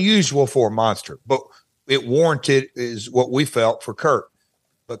unusual for a monster, but it warranted is what we felt for Kurt.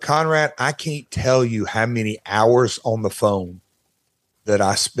 But Conrad, I can't tell you how many hours on the phone that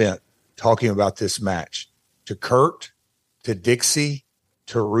I spent talking about this match to Kurt, to Dixie,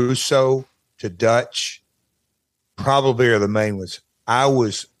 to Russo, to Dutch, probably are the main ones. I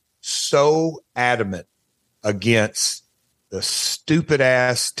was so adamant against the stupid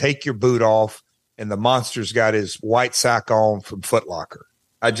ass, take your boot off, and the monster's got his white sock on from Foot Locker.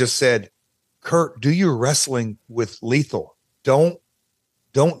 I just said, Kurt, do your wrestling with Lethal. Don't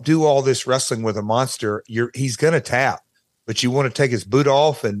do all this wrestling with a monster. He's going to tap, but you want to take his boot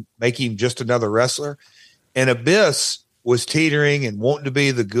off and make him just another wrestler. And Abyss was teetering and wanting to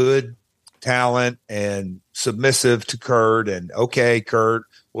be the good talent and submissive to Kurt. And okay, Kurt,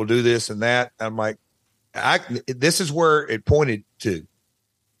 we'll do this and that. I'm like, this is where it pointed to.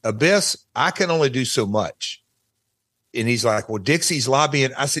 Abyss, I can only do so much. And he's like, well, Dixie's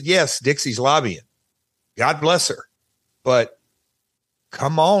lobbying. I said, yes, Dixie's lobbying. God bless her. But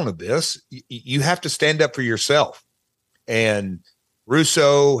come on, Abyss. You have to stand up for yourself. And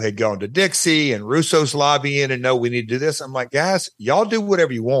Russo had gone to Dixie and Russo's lobbying and no, we need to do this. I'm like, guys, y'all do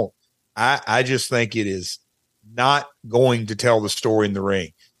whatever you want. I just think it is not going to tell the story in the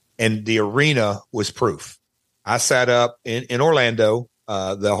ring. And the arena was proof. I sat up in Orlando,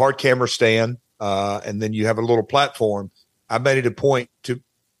 the hard camera stand, and then you have a little platform. I made it a point to,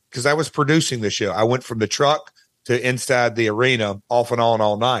 because I was producing the show. I went from the truck to inside the arena off and on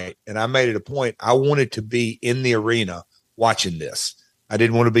all night. And I made it a point. I wanted to be in the arena watching this. I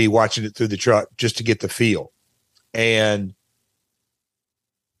didn't want to be watching it through the truck just to get the feel. And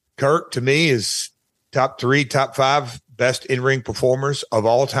Kurt, to me, is top 3, top 5 best in-ring performers of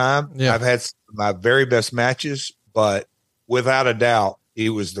all time. Yeah. I've had my very best matches, but without a doubt, it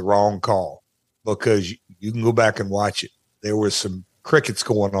was the wrong call because you can go back and watch it. There was some crickets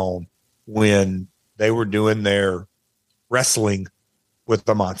going on when they were doing their wrestling with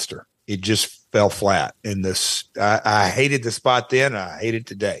the monster. It just fell flat. And this, I hated the spot then. I hate it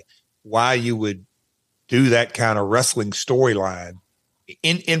today. Why you would do that kind of wrestling storyline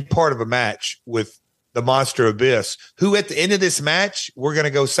in part of a match with the monster Abyss, who at the end of this match, we're going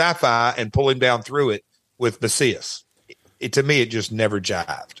to go sci-fi and pull him down through it with Messias. To me, it just never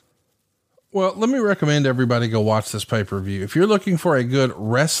jived. Well, let me recommend everybody go watch this pay-per-view. If you're looking for a good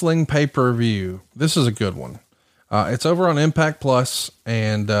wrestling pay-per-view, this is a good one. It's over on Impact Plus,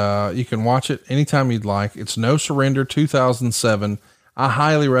 and you can watch it anytime you'd like. It's No Surrender 2007. I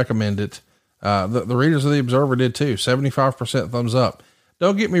highly recommend it. The readers of the Observer did too. 75% thumbs up.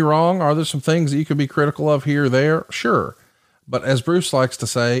 Don't get me wrong. Are there some things that you could be critical of here or there? Sure. But as Bruce likes to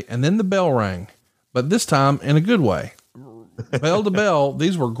say, and then the bell rang, but this time in a good way. Bell to bell,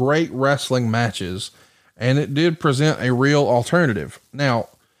 these were great wrestling matches, and it did present a real alternative. Now,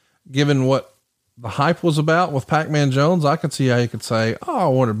 given what the hype was about with Pac-Man Jones, I could see how you could say, oh, I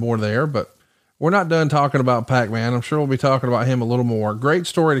wanted more there, but we're not done talking about Pac-Man. I'm sure we'll be talking about him a little more. Great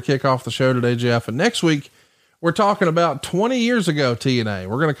story to kick off the show today, Jeff. And next week, we're talking about 20 years ago, TNA.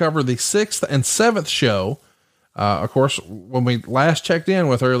 We're going to cover the 6th and 7th show. Of course, when we last checked in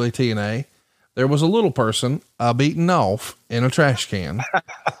with early TNA, there was a little person beaten off in a trash can.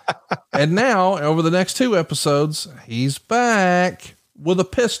 And now, over the next 2 episodes, he's back with a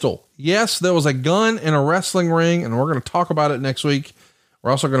pistol. Yes, there was a gun in a wrestling ring, and we're going to talk about it next week.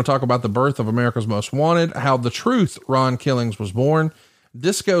 We're also going to talk about the birth of America's Most Wanted, how The Truth, Ron Killings, was born,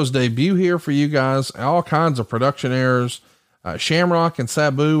 Disco's debut here for you guys, all kinds of production errors, Shamrock and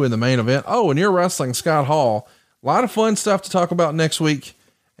Sabu in the main event. Oh, and you're wrestling Scott Hall. A lot of fun stuff to talk about next week.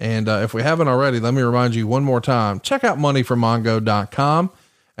 And if we haven't already, let me remind you one more time, check out moneyformongo.com.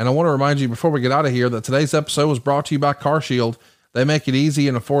 And I want to remind you before we get out of here that today's episode was brought to you by CarShield. They make it easy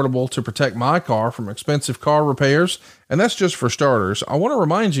and affordable to protect my car from expensive car repairs. And that's just for starters. I want to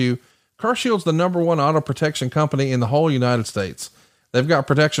remind you, CarShield's the #1 auto protection company in the whole United States. They've got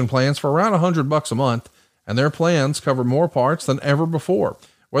protection plans for around $100 a month, and their plans cover more parts than ever before,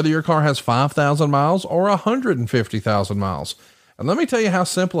 whether your car has 5,000 miles or 150,000 miles. And let me tell you how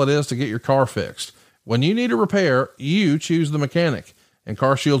simple it is to get your car fixed. When you need a repair, you choose the mechanic, and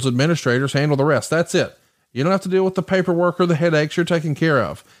CarShield's administrators handle the rest. That's it. You don't have to deal with the paperwork or the headaches. You're taken care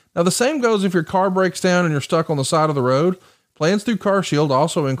of. Now, the same goes if your car breaks down and you're stuck on the side of the road. Plans through CarShield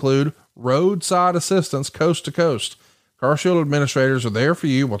also include roadside assistance coast to coast. CarShield administrators are there for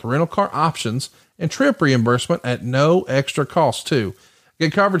you with rental car options and trip reimbursement at no extra cost too.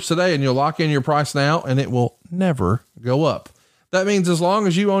 Get coverage today and you'll lock in your price now, and it will never go up. That means as long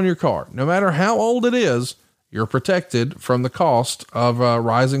as you own your car, no matter how old it is, you're protected from the cost of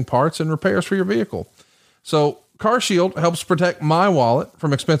rising parts and repairs for your vehicle. So CarShield helps protect my wallet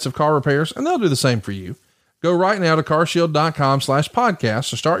from expensive car repairs, and they'll do the same for you. Go right now to carshield.com/podcast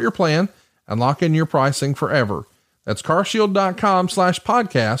to start your plan and lock in your pricing forever. That's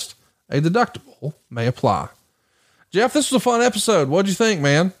carshield.com/podcast. A deductible may apply. Jeff, this was a fun episode. What'd you think,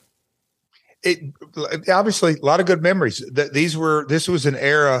 man? It obviously a lot of good memories. This was an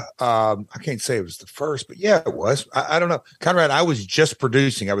era. I can't say it was the first, but yeah, it was. I don't know. Conrad, I was just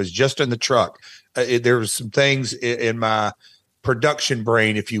producing. I was just in the truck. There was some things in my production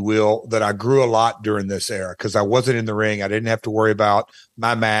brain, if you will, that I grew a lot during this era because I wasn't in the ring. I didn't have to worry about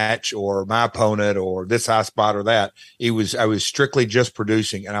my match or my opponent or this high spot or that. I was strictly just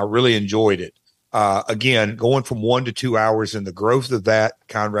producing, and I really enjoyed it. Again, going from 1 to 2 hours and the growth of that,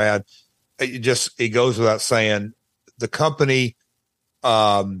 Conrad, it goes without saying. The company,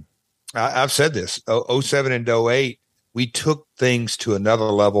 I've said this, 07 and 08, we took things to another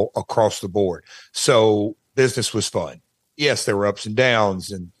level across the board. So business was fun. Yes, there were ups and downs,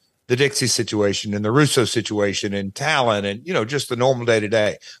 and the Dixie situation and the Russo situation and talent and, just the normal day to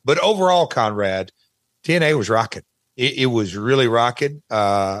day. But overall, Conrad, TNA was rocking. It was really rocking.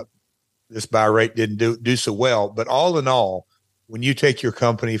 This buy rate didn't do so well, but all in all, when you take your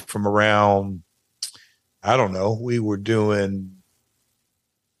company from around, I don't know, we were doing,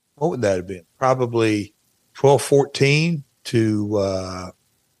 what would that have been? Probably 12, 14 to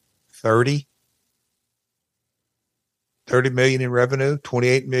 30 million in revenue,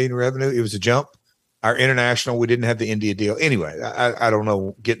 28 million in revenue. It was a jump. Our international, we didn't have the India deal. Anyway, I don't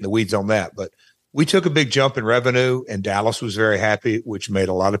know, getting the weeds on that, but we took a big jump in revenue, and Dallas was very happy, which made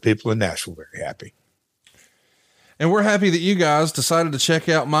a lot of people in Nashville very happy. And we're happy that you guys decided to check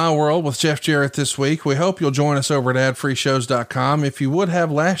out My World with Jeff Jarrett this week. We hope you'll join us over at adfreeshows.com. If you would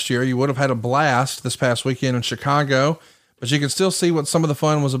have last year, you would have had a blast this past weekend in Chicago, but you can still see what some of the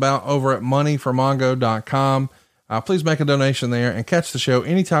fun was about over at moneyformongo.com. Please make a donation there and catch the show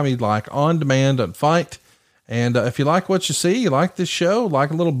anytime you'd like, on demand and fight. And if you like what you see, you like this show,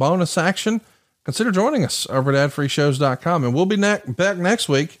 like a little bonus action, consider joining us over at adfreeshows.com. And we'll be back next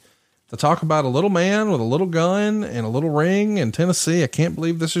week to talk about a little man with a little gun and a little ring in Tennessee. I can't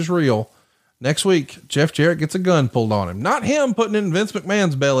believe this is real. Next week, Jeff Jarrett gets a gun pulled on him. Not him putting it in Vince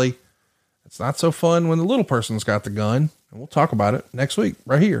McMahon's belly. It's not so fun when the little person's got the gun. And we'll talk about it next week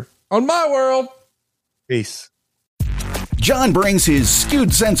right here on My World. Peace. John brings his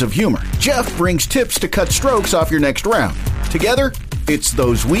skewed sense of humor. Jeff brings tips to cut strokes off your next round. Together, it's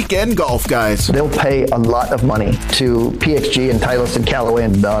those weekend golf guys. They'll pay a lot of money to PXG and Titleist and Callaway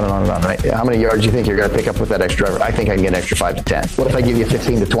and on and on and on, right? How many yards do you think you're going to pick up with that extra driver? I think I can get an extra 5 to 10. What if I give you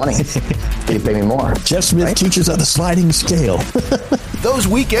 15 to 20? You pay me more. Jeff Smith teaches on the sliding scale. Those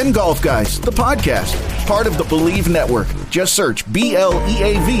Weekend Golf Guys, the podcast, part of the Believe Network. Just search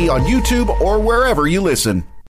BLEAV on YouTube or wherever you listen.